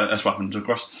 That's what happens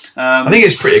across. I think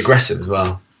it's pretty aggressive as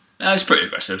well. Yeah, it's pretty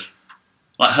aggressive.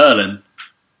 Like hurling.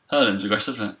 Hurling's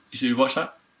aggressive, isn't it? You watch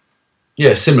that?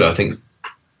 Yeah, similar, I think.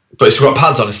 But it's got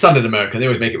pads on. It's standard American. They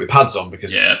always make it with pads on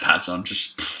because... Yeah, pads on.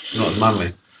 Just... Not as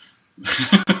manly.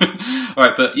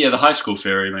 Alright, but yeah, the high school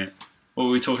theory, mate. What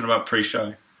were we talking about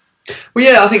pre-show? Well,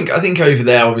 yeah, I think over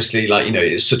there, obviously, like, you know,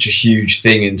 it's such a huge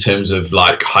thing in terms of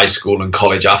like high school and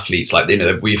college athletes. Like, you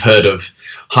know, we've heard of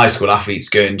high school athletes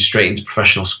going straight into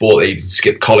professional sport. They even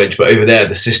skip college, but over there,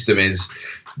 the system is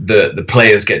the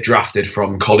players get drafted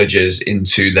from colleges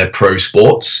into their pro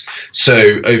sports. So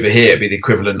over here, it'd be the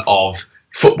equivalent of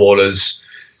footballers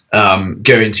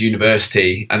going to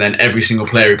university, and then every single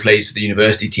player who plays for the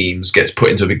university teams gets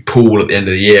put into a big pool at the end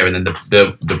of the year, and then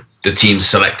the teams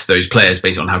select those players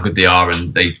based on how good they are,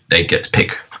 and they get to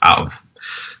pick out of,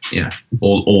 you know,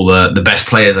 all the best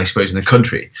players, I suppose, in the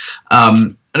country.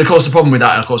 And of course, the problem with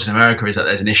that, of course, in America, is that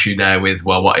there's an issue there with,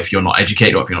 well, what if you're not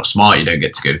educated, or if you're not smart, you don't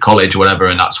get to go to college or whatever,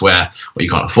 and that's where, well, you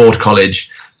can't afford college.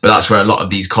 But that's where a lot of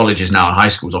these colleges now and high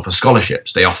schools offer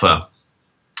scholarships. They offer,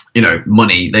 you know,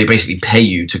 money. They basically pay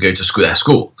you to go to their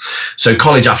school. So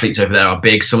college athletes over there are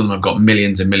big. Some of them have got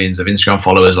millions and millions of Instagram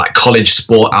followers. Like, college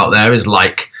sport out there is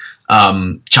like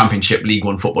Championship League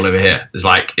One football over here. It's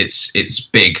like it's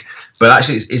big, but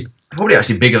actually it's probably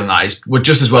actually bigger than that. We're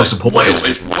just as well supported.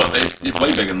 It's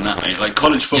way bigger than that, mate. Like,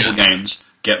 college football games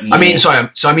get more... I mean,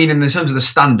 in terms of the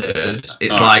standard,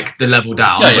 it's like the level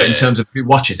down. But in terms of who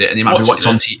watches it and the amount of who watches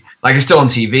on TV, like, it's still on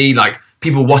TV. Like,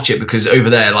 people watch it because over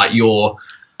there, like, your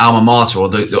alma mater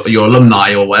or your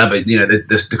alumni or whatever, you know,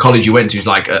 the college you went to is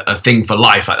like a thing for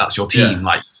life. Like, that's your team. Yeah.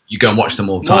 Like, you go and watch them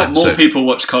all the time. More people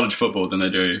watch college football than they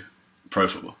do pro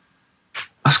football.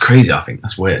 That's crazy. I think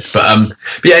that's weird. But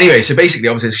yeah, anyway, so basically,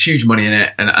 obviously, there's huge money in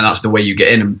it, and that's the way you get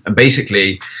in. And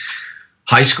basically,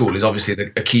 high school is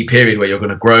obviously a key period where you're going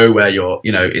to grow, where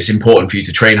it's important for you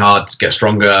to train hard, to get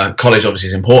stronger. College obviously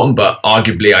is important, but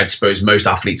arguably, I'd suppose most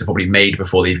athletes are probably made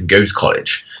before they even go to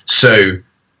college. So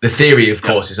the theory, of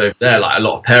course, is over there. Like, a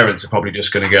lot of parents are probably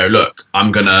just going to go, look,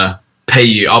 I'm going to pay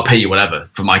you. I'll pay you whatever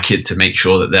for my kid to make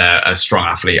sure that they're a strong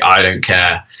athlete. I don't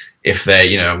care if they're,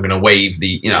 I'm going to waive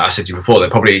the, I said to you before, they're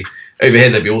probably, over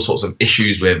here, there'd be all sorts of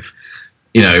issues with,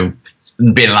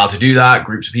 being allowed to do that,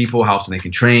 groups of people, how often they can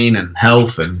train, and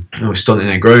health, and stunting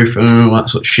their growth, and all that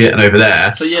sort of shit. And over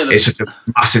there, it's such a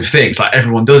massive thing. It's like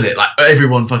everyone does it. Like,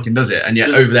 everyone fucking does it. And yet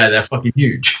over there, they're fucking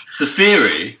huge. The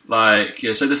theory,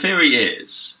 so the theory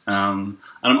is, and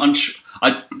I'm unsure,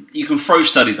 you can throw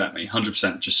studies at me,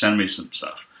 100%, just send me some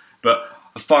stuff. But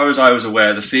as far as I was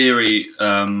aware, the theory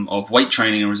of weight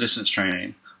training and resistance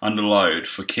training under load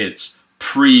for kids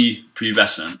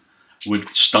pre-pubescent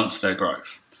would stunt their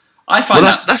growth. I find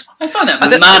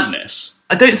that madness.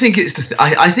 I don't think it's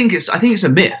I think it's a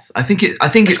myth. I don't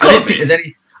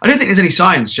think I don't think there's any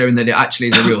science showing that it actually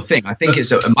is a real thing. I think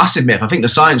it's a massive myth. I think the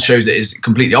science shows it is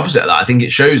completely opposite of that. I think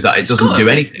it shows that it doesn't do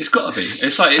anything. It's got to be.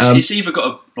 It's like it's either got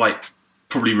a like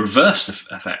probably reverse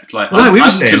effect. Like well, I'm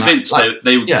convinced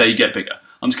they get bigger.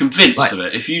 I'm convinced of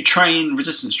it. If you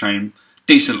resistance train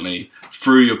decently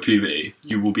through your puberty,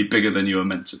 you will be bigger than you are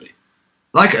meant to be.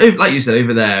 Like you said,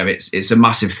 over there, it's a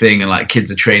massive thing, and like kids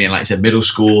are training, like you said, middle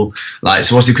school. Like,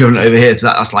 so what's the equivalent over here to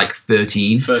that? That's like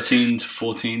 13 to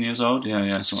 14 years old.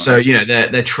 Yeah. So you know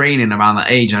they're training around that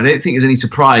age, and I don't think there's any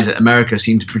surprise that America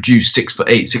seems to produce 6'8",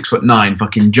 6'9",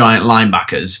 fucking giant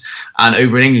linebackers, and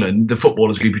over in England, the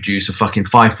footballers we produce are fucking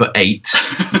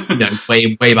 5'8", you know,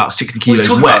 weigh about 60 kilos.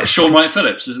 About Sean Wright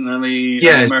Phillips, isn't there?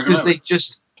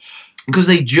 Because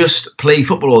they just play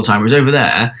football all the time. Whereas over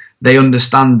there, they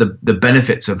understand the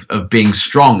benefits of being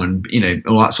strong and, you know,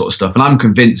 all that sort of stuff. And I'm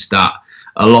convinced that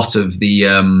a lot of the,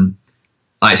 like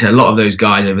I said, a lot of those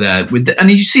guys over there,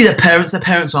 and you see their parents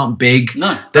aren't big.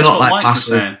 No, they're not what like Mike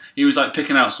massive. Was saying. He was like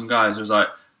picking out some guys. It was like,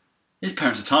 his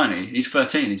parents are tiny. He's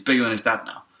 13. He's bigger than his dad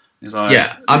now. He's like,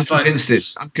 yeah, I'm convinced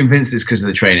it's because of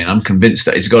the training. I'm convinced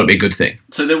that it's got to be a good thing.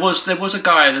 So there's a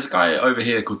guy over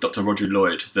here called Dr. Roger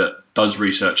Lloyd that does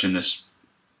research in this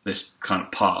kind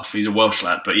of path. He's a Welsh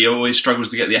lad, but he always struggles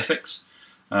to get the ethics.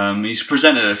 He's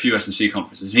presented at a few S&C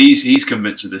conferences. He's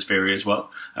convinced of this theory as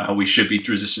well. We should be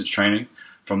resistance training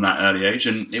from that early age,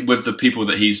 and with the people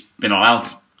that he's been allowed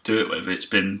to do it with, it's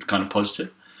been kind of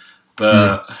positive.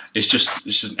 But it's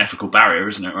just an ethical barrier,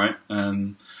 isn't it? Right?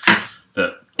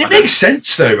 It makes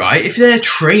sense though, right? If they're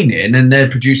training and they're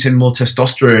producing more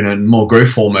testosterone and more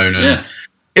growth hormone, and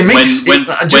it makes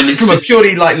from a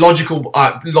purely like logical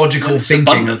thinking.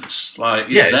 Abundance, like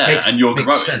it's there, and you're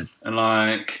growing, sense.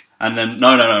 And then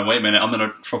no, wait a minute, I'm going to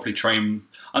properly train.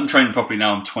 I'm training properly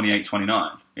now. I'm 28,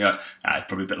 29. Yeah,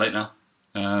 probably a bit late now.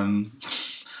 I'm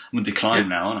in decline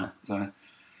now, aren't I?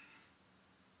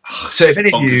 So if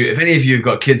any of you have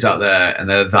got kids out there and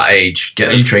they're that age, get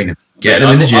them training. Get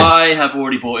them in the gym. I have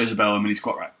already bought Isabel a mini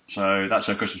squat rack, so that's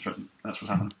her Christmas present. That's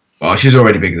what's happening. Well, she's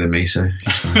already bigger than me, so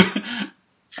she's fine.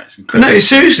 But no,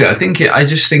 seriously, I think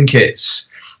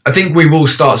we will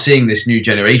start seeing this new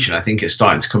generation. I think it's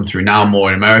starting to come through now more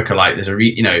in America. Like there's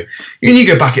you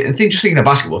go back and just thinking of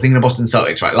basketball, thinking of Boston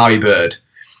Celtics, right? Larry Bird,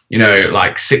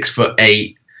 like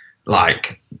 6'8",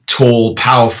 like tall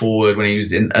power forward when he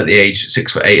was at the age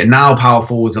 6'8", and now power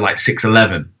forwards are like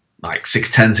 6'11", like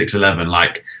 6'10", 6'11",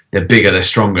 like they're bigger, they're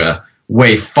stronger,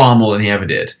 weigh far more than he ever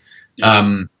did.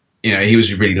 Yeah. He was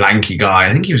a really lanky guy.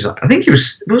 I think he was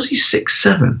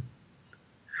 6'7"?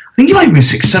 I think he might have been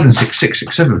 6'7",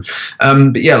 6'6",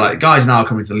 6'7". But yeah, like guys now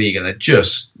coming to the league and they're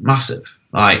just massive.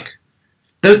 Like,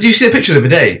 do you see the picture the other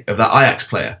day of that Ajax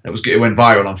player it went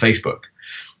viral on Facebook?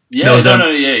 Yeah,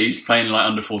 he's playing like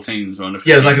under 14s or under 15s.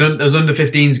 Yeah, there's under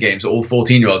 15s games, all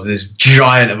 14-year-olds, and this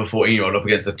giant of a 14-year-old up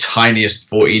against the tiniest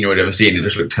 14-year-old I've ever seen. It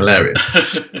just looked hilarious.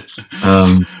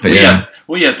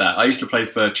 We had that. I used to play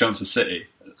for Chelmsford City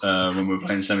when we were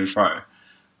playing semi-pro,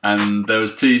 and there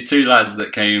was two lads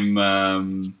that came.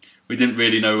 We didn't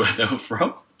really know where they were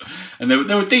from, and they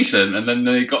were decent, and then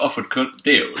they got offered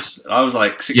deals. I was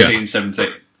like 16,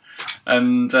 17,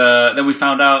 and then we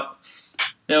found out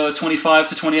they were 25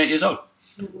 to 28 years old.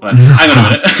 Like, hang on a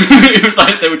minute. It was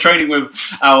like they were training with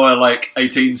our like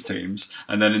 18s teams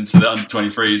and then into the under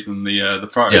 23s and the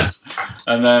pros. Yeah.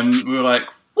 And then we were like,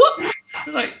 what?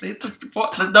 We're like,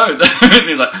 what? No. And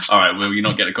he was like, all right, well, you're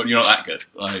not that good.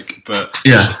 Like, but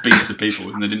just beasts of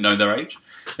people and they didn't know their age.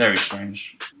 Very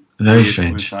strange. Very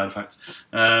strange. With side effects.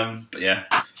 But yeah,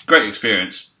 great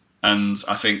experience. And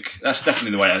I think that's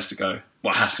definitely the way it has to go.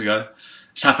 What has to go?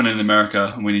 It's happening in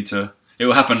America and we need to. It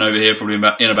will happen over here probably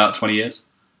in about 20 years.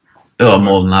 Oh,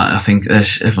 more than that. I think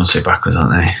everyone's so backwards,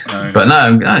 aren't they? No. But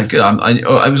no, good.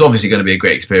 It was obviously going to be a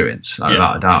great experience,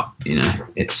 without a doubt.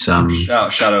 It's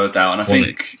shadow of doubt. And I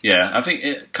think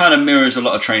it kind of mirrors a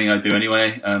lot of training I do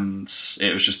anyway. And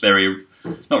it was just very,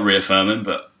 not reaffirming,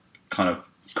 but kind of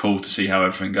cool to see how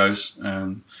everything goes.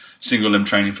 Single limb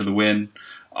training for the win.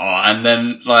 And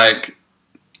then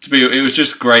it was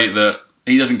just great that.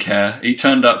 He doesn't care. He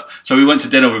turned up. So we went to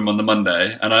dinner with him on the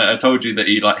Monday, and I told you that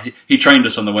he trained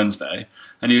us on the Wednesday,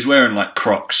 and he was wearing like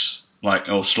Crocs,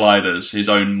 or sliders, his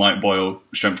own Mike Boyle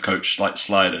strength coach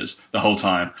sliders the whole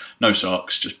time, no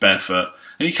socks, just barefoot.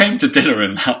 And he came to dinner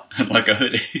in like a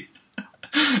hoodie.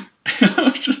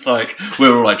 Just like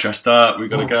we're all dressed up, we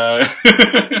gotta go.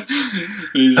 I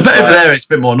bet over there it's a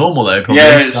bit more normal though. Probably.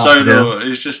 Yeah, it's so normal.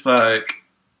 It's just like.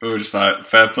 we were just like,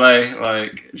 fair play,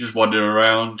 like just wandering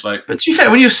around, like. But to be fair,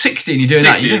 when you're 16, you're doing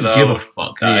that. You don't give a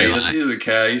fuck. He doesn't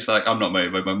care. He's like, I'm not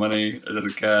motivated by money. I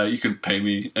don't care. You can pay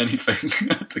me anything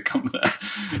to come there.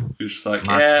 We're just like,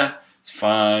 yeah, it's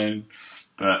fine.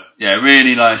 But yeah,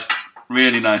 really nice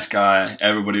guy.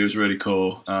 Everybody was really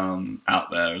cool out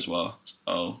there as well.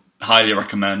 So highly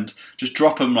recommend. Just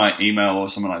drop them like email or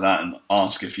something like that and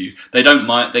ask if you. They don't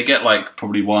mind. They get like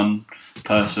probably one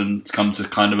person to come to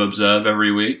kind of observe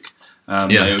every week.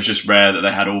 It was just rare that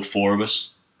they had all 4 of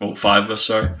us, all 5 of us,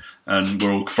 sorry, and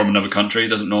we're all from another country. It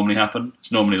doesn't normally happen.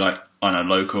 It's normally like, I don't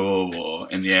know, local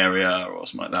or in the area or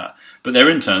something like that. But they're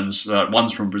interns.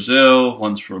 One's from Brazil,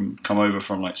 one's come over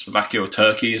from like Slovakia or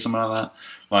Turkey or something like that.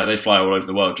 Like they fly all over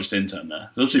the world just to intern there.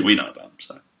 Obviously we know about them,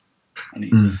 so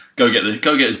and go get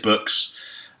his books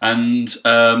and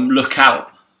look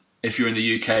out. If you're in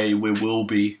the UK, we will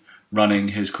be running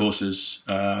his courses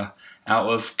out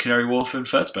of Canary Wharf and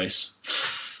Third Space.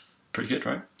 Pretty good,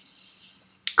 right?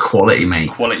 Quality,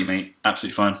 mate.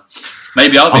 Absolutely fine.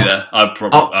 Maybe I'll be there.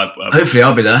 Hopefully,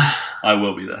 I'll be there. I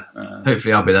will be there.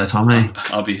 Hopefully, I'll be there, Tom. Hey?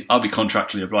 I'll be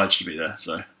contractually obliged to be there,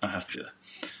 so I have to be there.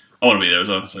 I want to be there as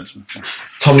well. So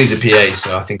Tom needs a PA,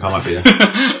 so I think I might be there.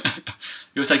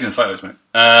 You were taking the photos, mate.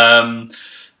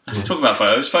 Talk about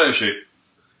photos. Photo shoot.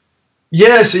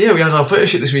 Yeah, so we had our photo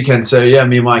shoot this weekend. So yeah,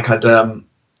 me and Mike had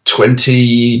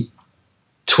 20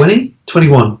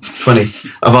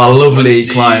 of our lovely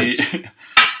clients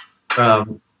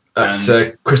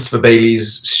at Christopher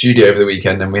Bailey's studio over the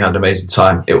weekend, and we had an amazing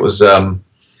time. It was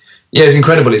it was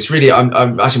incredible. It's really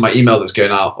I'm actually my email that's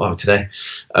going out today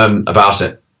about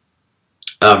it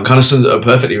kind of sums it up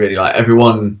perfectly. Really, like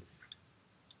everyone,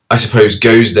 I suppose,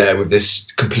 goes there with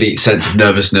this complete sense of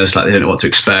nervousness, like they don't know what to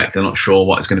expect, they're not sure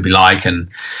what it's going to be like, and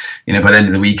by the end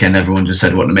of the weekend everyone just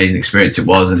said what an amazing experience it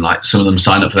was, and like some of them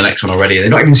signed up for the next one already, and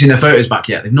they've not even seen their photos back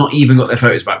yet. They've not even got their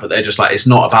photos back, but they're just like, it's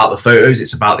not about the photos,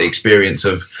 it's about the experience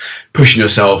of pushing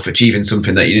yourself, achieving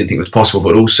something that you didn't think was possible,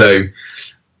 but also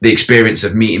the experience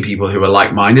of meeting people who are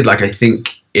like-minded. Like I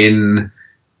think in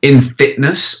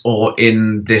fitness or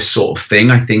in this sort of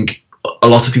thing, I think a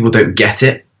lot of people don't get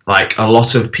it. Like a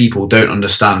lot of people don't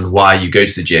understand why you go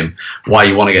to the gym, why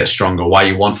you want to get stronger, why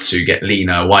you want to get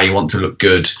leaner, why you want to look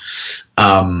good,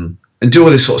 and do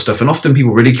all this sort of stuff. And often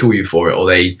people ridicule you for it, or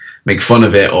they make fun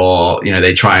of it, or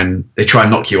they try and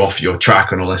knock you off your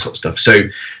track and all that sort of stuff. So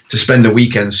to spend a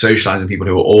weekend socializing with people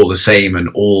who are all the same and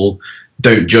all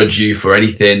don't judge you for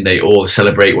anything, they all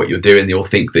celebrate what you're doing, they all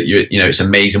think that it's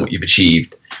amazing what you've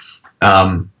achieved.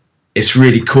 It's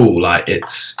really cool. Like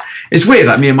it's weird.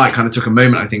 Like me and Mike kind of took a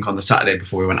moment, I think, on the Saturday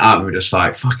before we went out, and we were just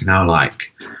like, fucking hell,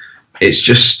 like it's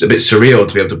just a bit surreal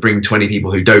to be able to bring 20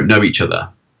 people who don't know each other.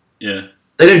 Yeah.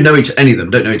 They don't know any of them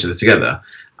don't know each other together,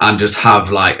 and just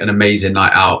have like an amazing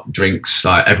night out, drinks,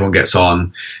 like everyone gets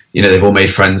on, they've all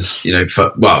made friends, they've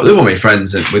all made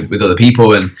friends with other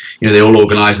people, and they all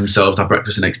organise themselves to have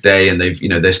breakfast the next day, and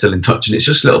they're still in touch, and it's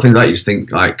just little things like you just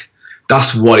think like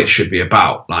that's what it should be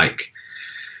about. Like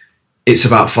it's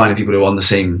about finding people who are on the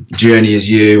same journey as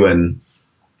you and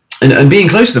being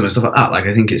close to them and stuff like that. Like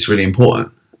I think it's really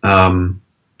important.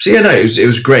 It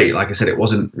was great. Like I said, it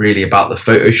wasn't really about the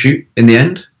photo shoot in the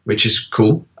end, which is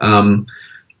cool. Like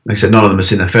I said, none of them have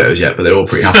seen their photos yet, but they're all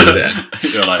pretty happy with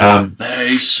it. You're like,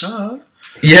 they suck.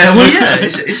 Yeah, well, yeah.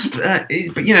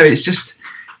 It's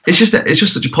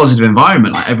just such a positive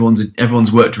environment. Like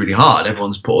everyone's worked really hard.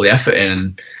 Everyone's put all the effort in,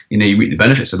 and you reap the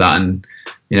benefits of that. And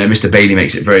Mr. Bailey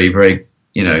makes it very, very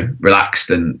relaxed,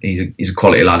 and he's a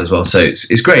quality lad as well. So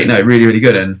it's great. No, really, really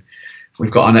good. And we've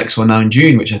got our next one now in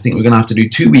June, which I think we're going to have to do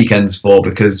 2 weekends for,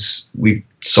 because we've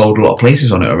sold a lot of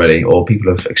places on it already, or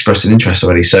people have expressed an interest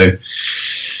already. So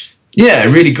yeah,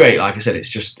 really great. Like I said, it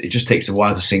just takes a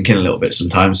while to sink in a little bit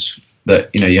sometimes that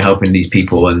you're helping these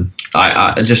people. And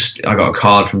I got a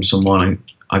card from someone,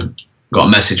 I got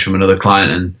a message from another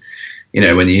client, and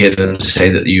when you hear them say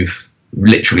that you've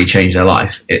literally changed their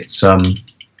life, it's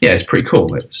it's pretty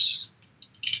cool. It's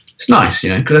nice,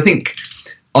 because I think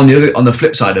on the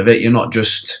flip side of it, you're not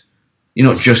just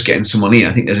getting someone lean.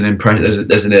 I think there's an impression,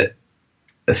 there's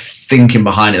a thinking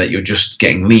behind it that you're just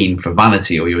getting lean for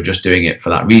vanity, or you're just doing it for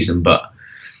that reason. But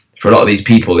for a lot of these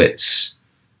people, it's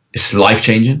life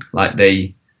changing. Like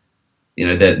they,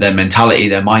 their mentality,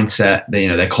 their mindset,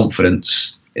 their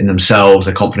confidence in themselves,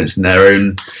 their confidence in their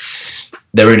own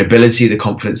ability, the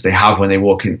confidence they have when they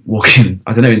walk in,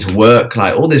 I don't know, into work,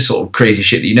 like all this sort of crazy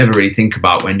shit that you never really think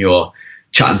about when you're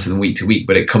chatting to them week to week,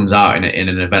 but it comes out in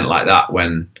an event like that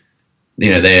when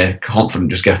they're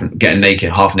confident just getting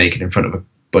naked, half naked in front of a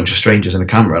bunch of strangers and a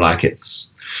camera. Like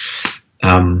it's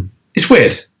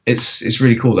weird. It's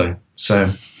really cool though. So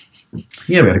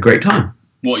Yeah, we had a great time.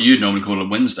 What you'd normally call a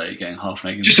Wednesday, getting half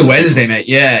naked. Just a Wednesday, mate.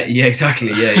 Yeah,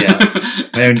 exactly.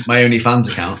 Yeah. my only fans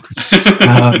account.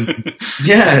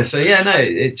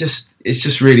 It's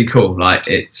just really cool. Like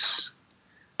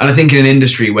and I think in an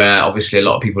industry where obviously a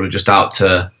lot of people are just out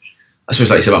to, I suppose,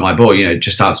 like you said about my boy,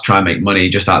 just out to try and make money,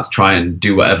 just out to try and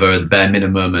do whatever the bare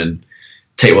minimum and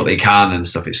take what they can and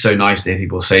stuff. It's so nice to hear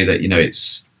people say that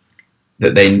it's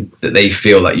that they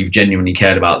feel that you've genuinely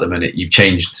cared about them and you've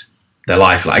changed their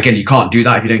life. Like, again, you can't do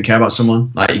that if you don't care about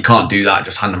someone. Like, you can't do that,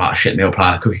 just hand them out a shit meal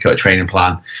plan, a cookie cutter training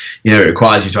plan. It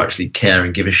requires you to actually care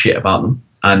and give a shit about them.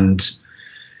 And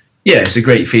yeah, it's a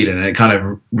great feeling, and it kind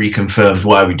of reconfirms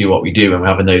why we do what we do. And we're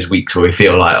having those weeks where we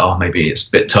feel like, oh, maybe it's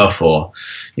a bit tough, or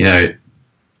like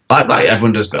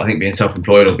everyone does. But I think being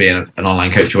self-employed or being an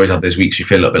online coach, you always have those weeks you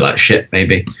feel a little bit like shit.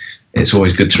 Maybe it's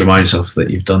always good to remind yourself that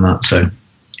you've done that. So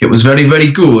it was very,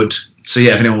 very good. So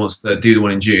yeah, if anyone wants to do the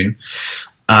one in June,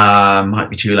 might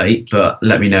be too late, but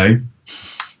let me know.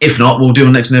 If not, we'll do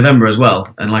one next November as well.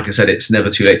 And like I said, it's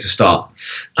never too late to start.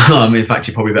 In fact,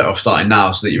 you're probably better off starting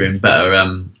now so that you're in a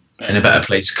better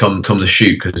place come the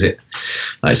shoot, because it,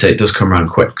 like I say, it does come around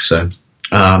quick. So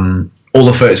all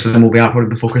the photos for them will be out probably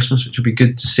before Christmas, which will be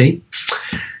good to see.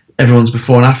 Everyone's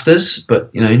before and afters,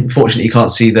 but unfortunately you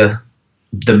can't see the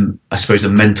I suppose the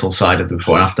mental side of the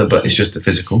before and after, but it's just the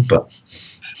physical. But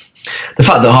the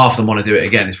fact that half of them want to do it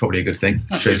again is probably a good thing.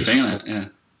 That's a good thing, isn't it? Yeah.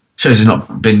 Shows it's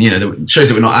not been, shows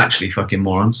that we're not actually fucking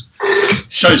morons.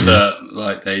 Shows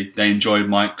that they enjoyed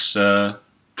Mike's. Well,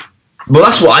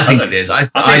 that's what I think it is. I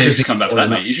think just come back for that,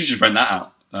 mate. You should just rent that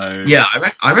out. Yeah,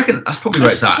 I reckon that's probably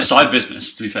where it's at. It's a side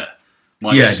business, to be fair.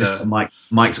 Just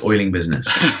Mike's oiling business.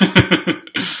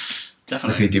 Definitely. I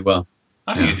think he'd do well.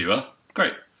 I think he'd do well.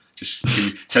 Great. Just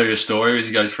tell you a story as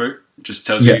he goes through. Just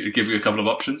give you a couple of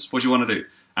options. What do you want to do?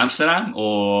 Amsterdam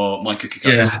or my cookie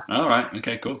cutters? Yeah. All right.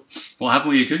 Okay, cool. What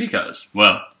happened with your cookie cutters?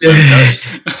 Well, be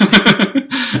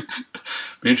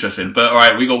interesting. But all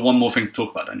right, we got one more thing to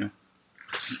talk about, Daniel.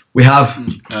 We have.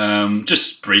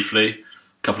 Just briefly,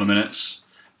 a couple of minutes,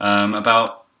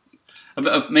 about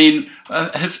I mean,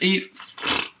 have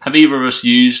either of us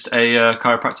used a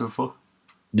chiropractor before?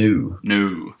 No.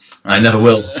 Right. I never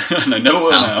will. No, never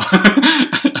will now.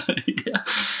 Yeah.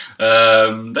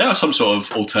 They are some sort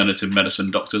of alternative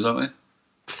medicine doctors, aren't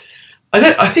they?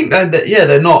 I think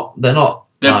they're not.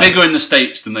 They're bigger in the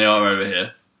States than they are over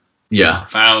here. Yeah,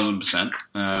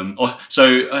 1000%.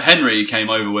 So Henry came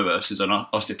over with us as an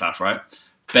osteopath, right?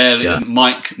 Barely. Yeah.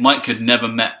 Mike had never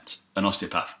met an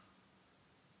osteopath.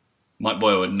 Mike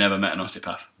Boyle had never met an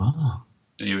osteopath. Oh.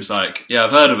 And he was like, "Yeah,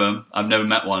 I've heard of them. I've never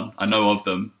met one. I know of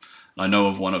them. I know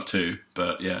of one of two,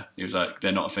 but yeah," he was like,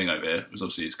 "They're not a thing over here." Because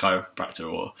obviously it's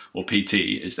chiropractor or PT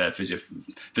is their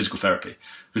physical therapy.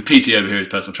 Because PT over here is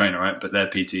personal trainer, right? But their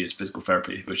PT is physical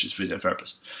therapy, which is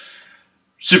physiotherapist.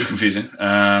 Super confusing.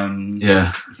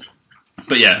 Yeah.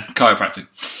 But yeah, chiropractic.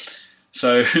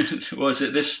 So what was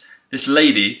it? This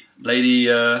lady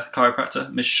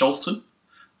chiropractor, Miss Sholton,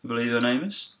 I believe her name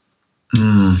is.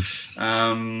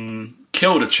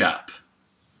 Killed a chap.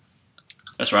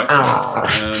 That's right.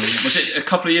 Was it a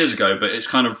couple of years ago? But it's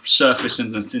kind of surfaced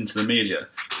into the media.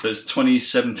 So it's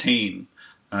 2017.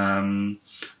 The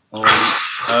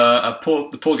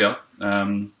poor girl,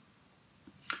 the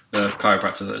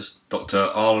chiropractor, that is, Dr.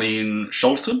 Arlene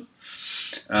Sholton,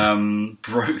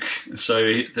 broke.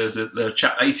 So there's a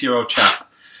chap, 80-year-old chap,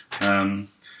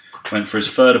 went for his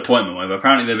third appointment with her.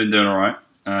 Apparently they've been doing all right.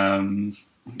 And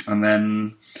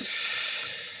then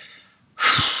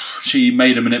she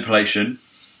made a manipulation,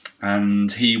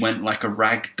 and he went like a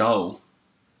rag doll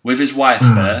with his wife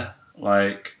there.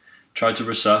 Like, tried to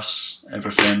resusc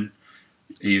everything.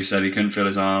 He said he couldn't feel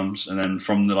his arms, and then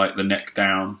from the neck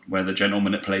down, where the gentle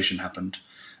manipulation happened,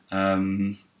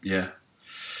 he did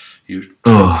a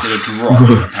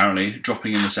drop, apparently,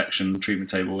 dropping in the section, the treatment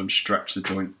table, and stretched the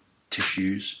joint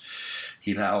tissues.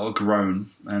 He let out a groan,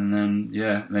 and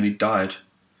then he died.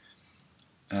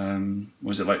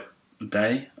 Was it like a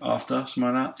day after,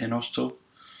 something like that, in hospital?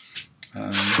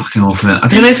 Fucking awful. I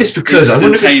don't know if it's because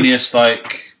instantaneous,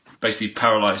 basically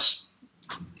paralysed.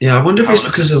 Yeah, I wonder if it's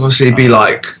because obviously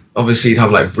you'd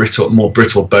have more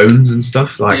brittle bones and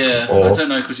stuff or, I don't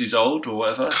know, because he's old or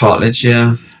whatever. Cartilage,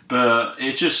 yeah. But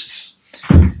it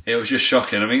was just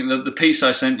shocking. I mean, the piece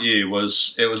I sent you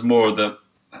was more of the,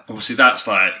 obviously that's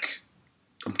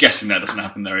I'm guessing that doesn't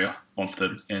happen very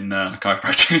often in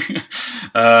chiropractic.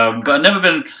 But I've never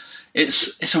been.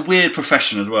 It's a weird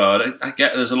profession as well. I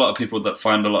get there's a lot of people that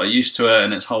find a lot of use to it,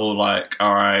 and it's whole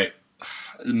all right.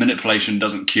 manipulation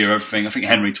doesn't cure everything. I think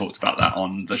Henry talked about that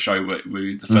on the show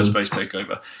with the First Base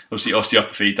Takeover. Obviously,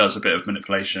 osteopathy does a bit of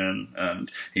manipulation,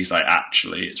 and he's like,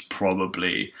 actually, it's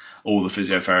probably all the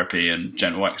physiotherapy and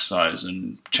gentle exercise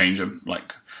and change of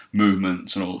like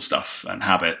movements and all stuff and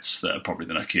habits that are probably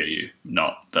going to cure you,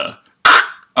 not the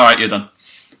all right, you're done.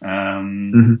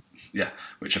 Yeah,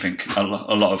 which I think a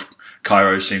lot of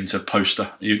chiros seem to post.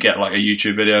 You get like a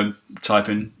YouTube video, type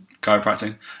in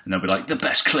chiropractic, and they'll be like, the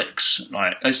best clicks.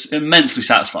 Like, it's immensely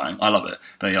satisfying. I love it.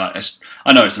 But you're like,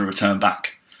 I know it's going to return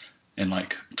back in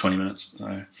like 20 minutes.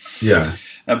 So. Yeah.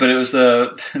 But it was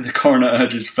the Coroner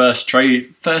Urge's first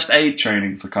aid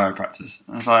training for chiropractors.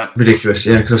 I was like... ridiculous,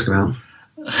 yeah, because that's going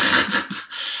to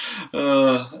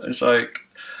help. It's like...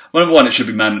 Well, number one, it should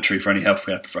be mandatory for any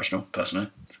healthcare professional, personally,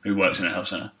 who works in a health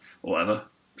centre or whatever.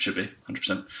 Should be,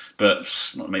 100%. But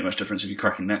it's not make much difference if you're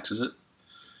cracking necks, is it?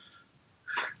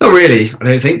 Not really, I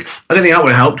don't think. I don't think that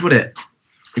would have helped, would it?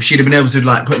 If she'd have been able to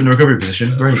like put him in a recovery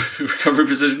position. Great. Recovery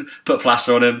position, put a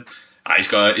plaster on him. He's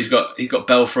got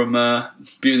Belle from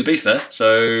Beauty and the Beast there,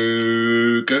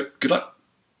 so good luck.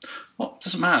 Well, it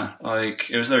doesn't matter. Like,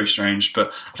 it was very strange,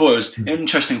 but I thought it was an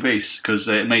interesting piece because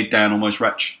it made Dan almost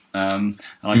retch. And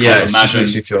I can't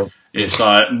imagine it's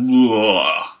like,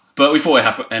 whoa. But we thought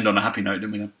it would end on a happy note,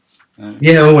 didn't we?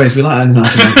 Yeah, always. We like ending on a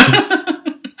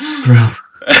happy note.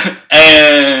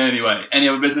 Anyway, any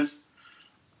other business?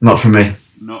 Not from me.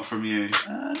 Not from you.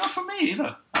 Not from me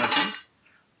either, I think.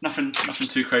 Nothing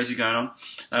too crazy going on.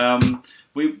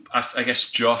 I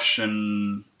guess Josh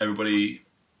and everybody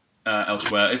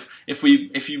elsewhere.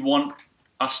 If you want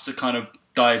us to kind of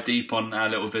dive deep on our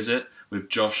little visit with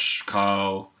Josh,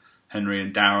 Carl, Henry,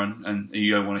 and Darren, and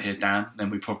you don't want to hear Dan, then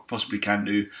we possibly can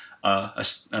do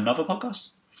another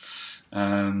podcast.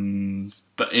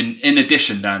 But in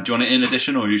addition, Dan, do you want it in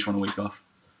addition, or do you just want a week off?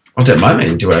 I don't mind,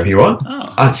 mate. Do whatever you want. Oh.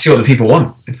 I'll see what the people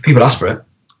want. If the people ask for it.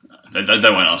 They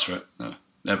won't ask for it. No.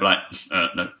 They'll be like,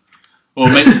 no. Or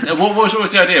maybe, what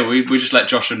was the idea? We just let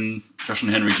Josh and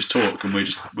Henry just talk, and we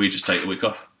just take the week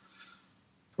off.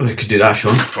 Well, they could do that,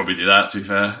 Sean. Probably do that. To be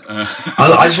fair,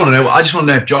 I just want to know. I just want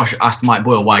to know if Josh asked Mike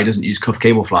Boyle why he doesn't use cuff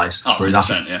cable flies for his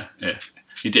 100%, yeah,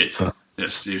 he did.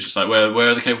 Yes, he was just like, where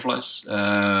are the cable flies?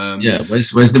 Yeah,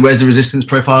 where's the resistance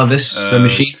profile of this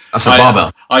machine? That's a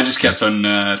barbell. I just kept on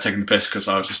taking the piss because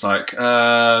I was just like,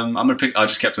 I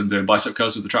just kept on doing bicep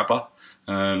curls with the trap bar.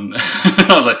 I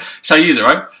was like, so you use it,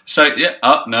 right? So yeah,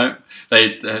 no,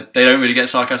 they don't really get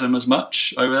sarcasm as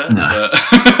much over there. No.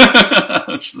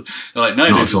 But they're like,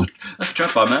 no, dude, that's a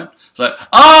trap bar, man. It's like,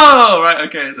 oh, right,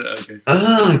 okay, is it okay?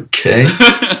 Okay.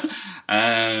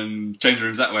 And change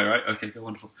rooms that way, right? Okay, good,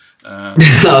 wonderful.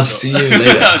 I'll see you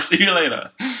later. I'll see you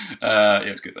later. Yeah,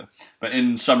 it's good though. But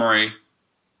in summary,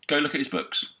 go look at his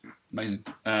books. Amazing.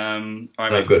 All right,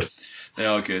 They're good. They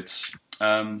are good.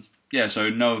 Yeah, so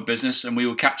no other business, and we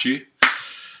will catch you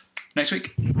next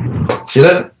week. See you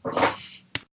later.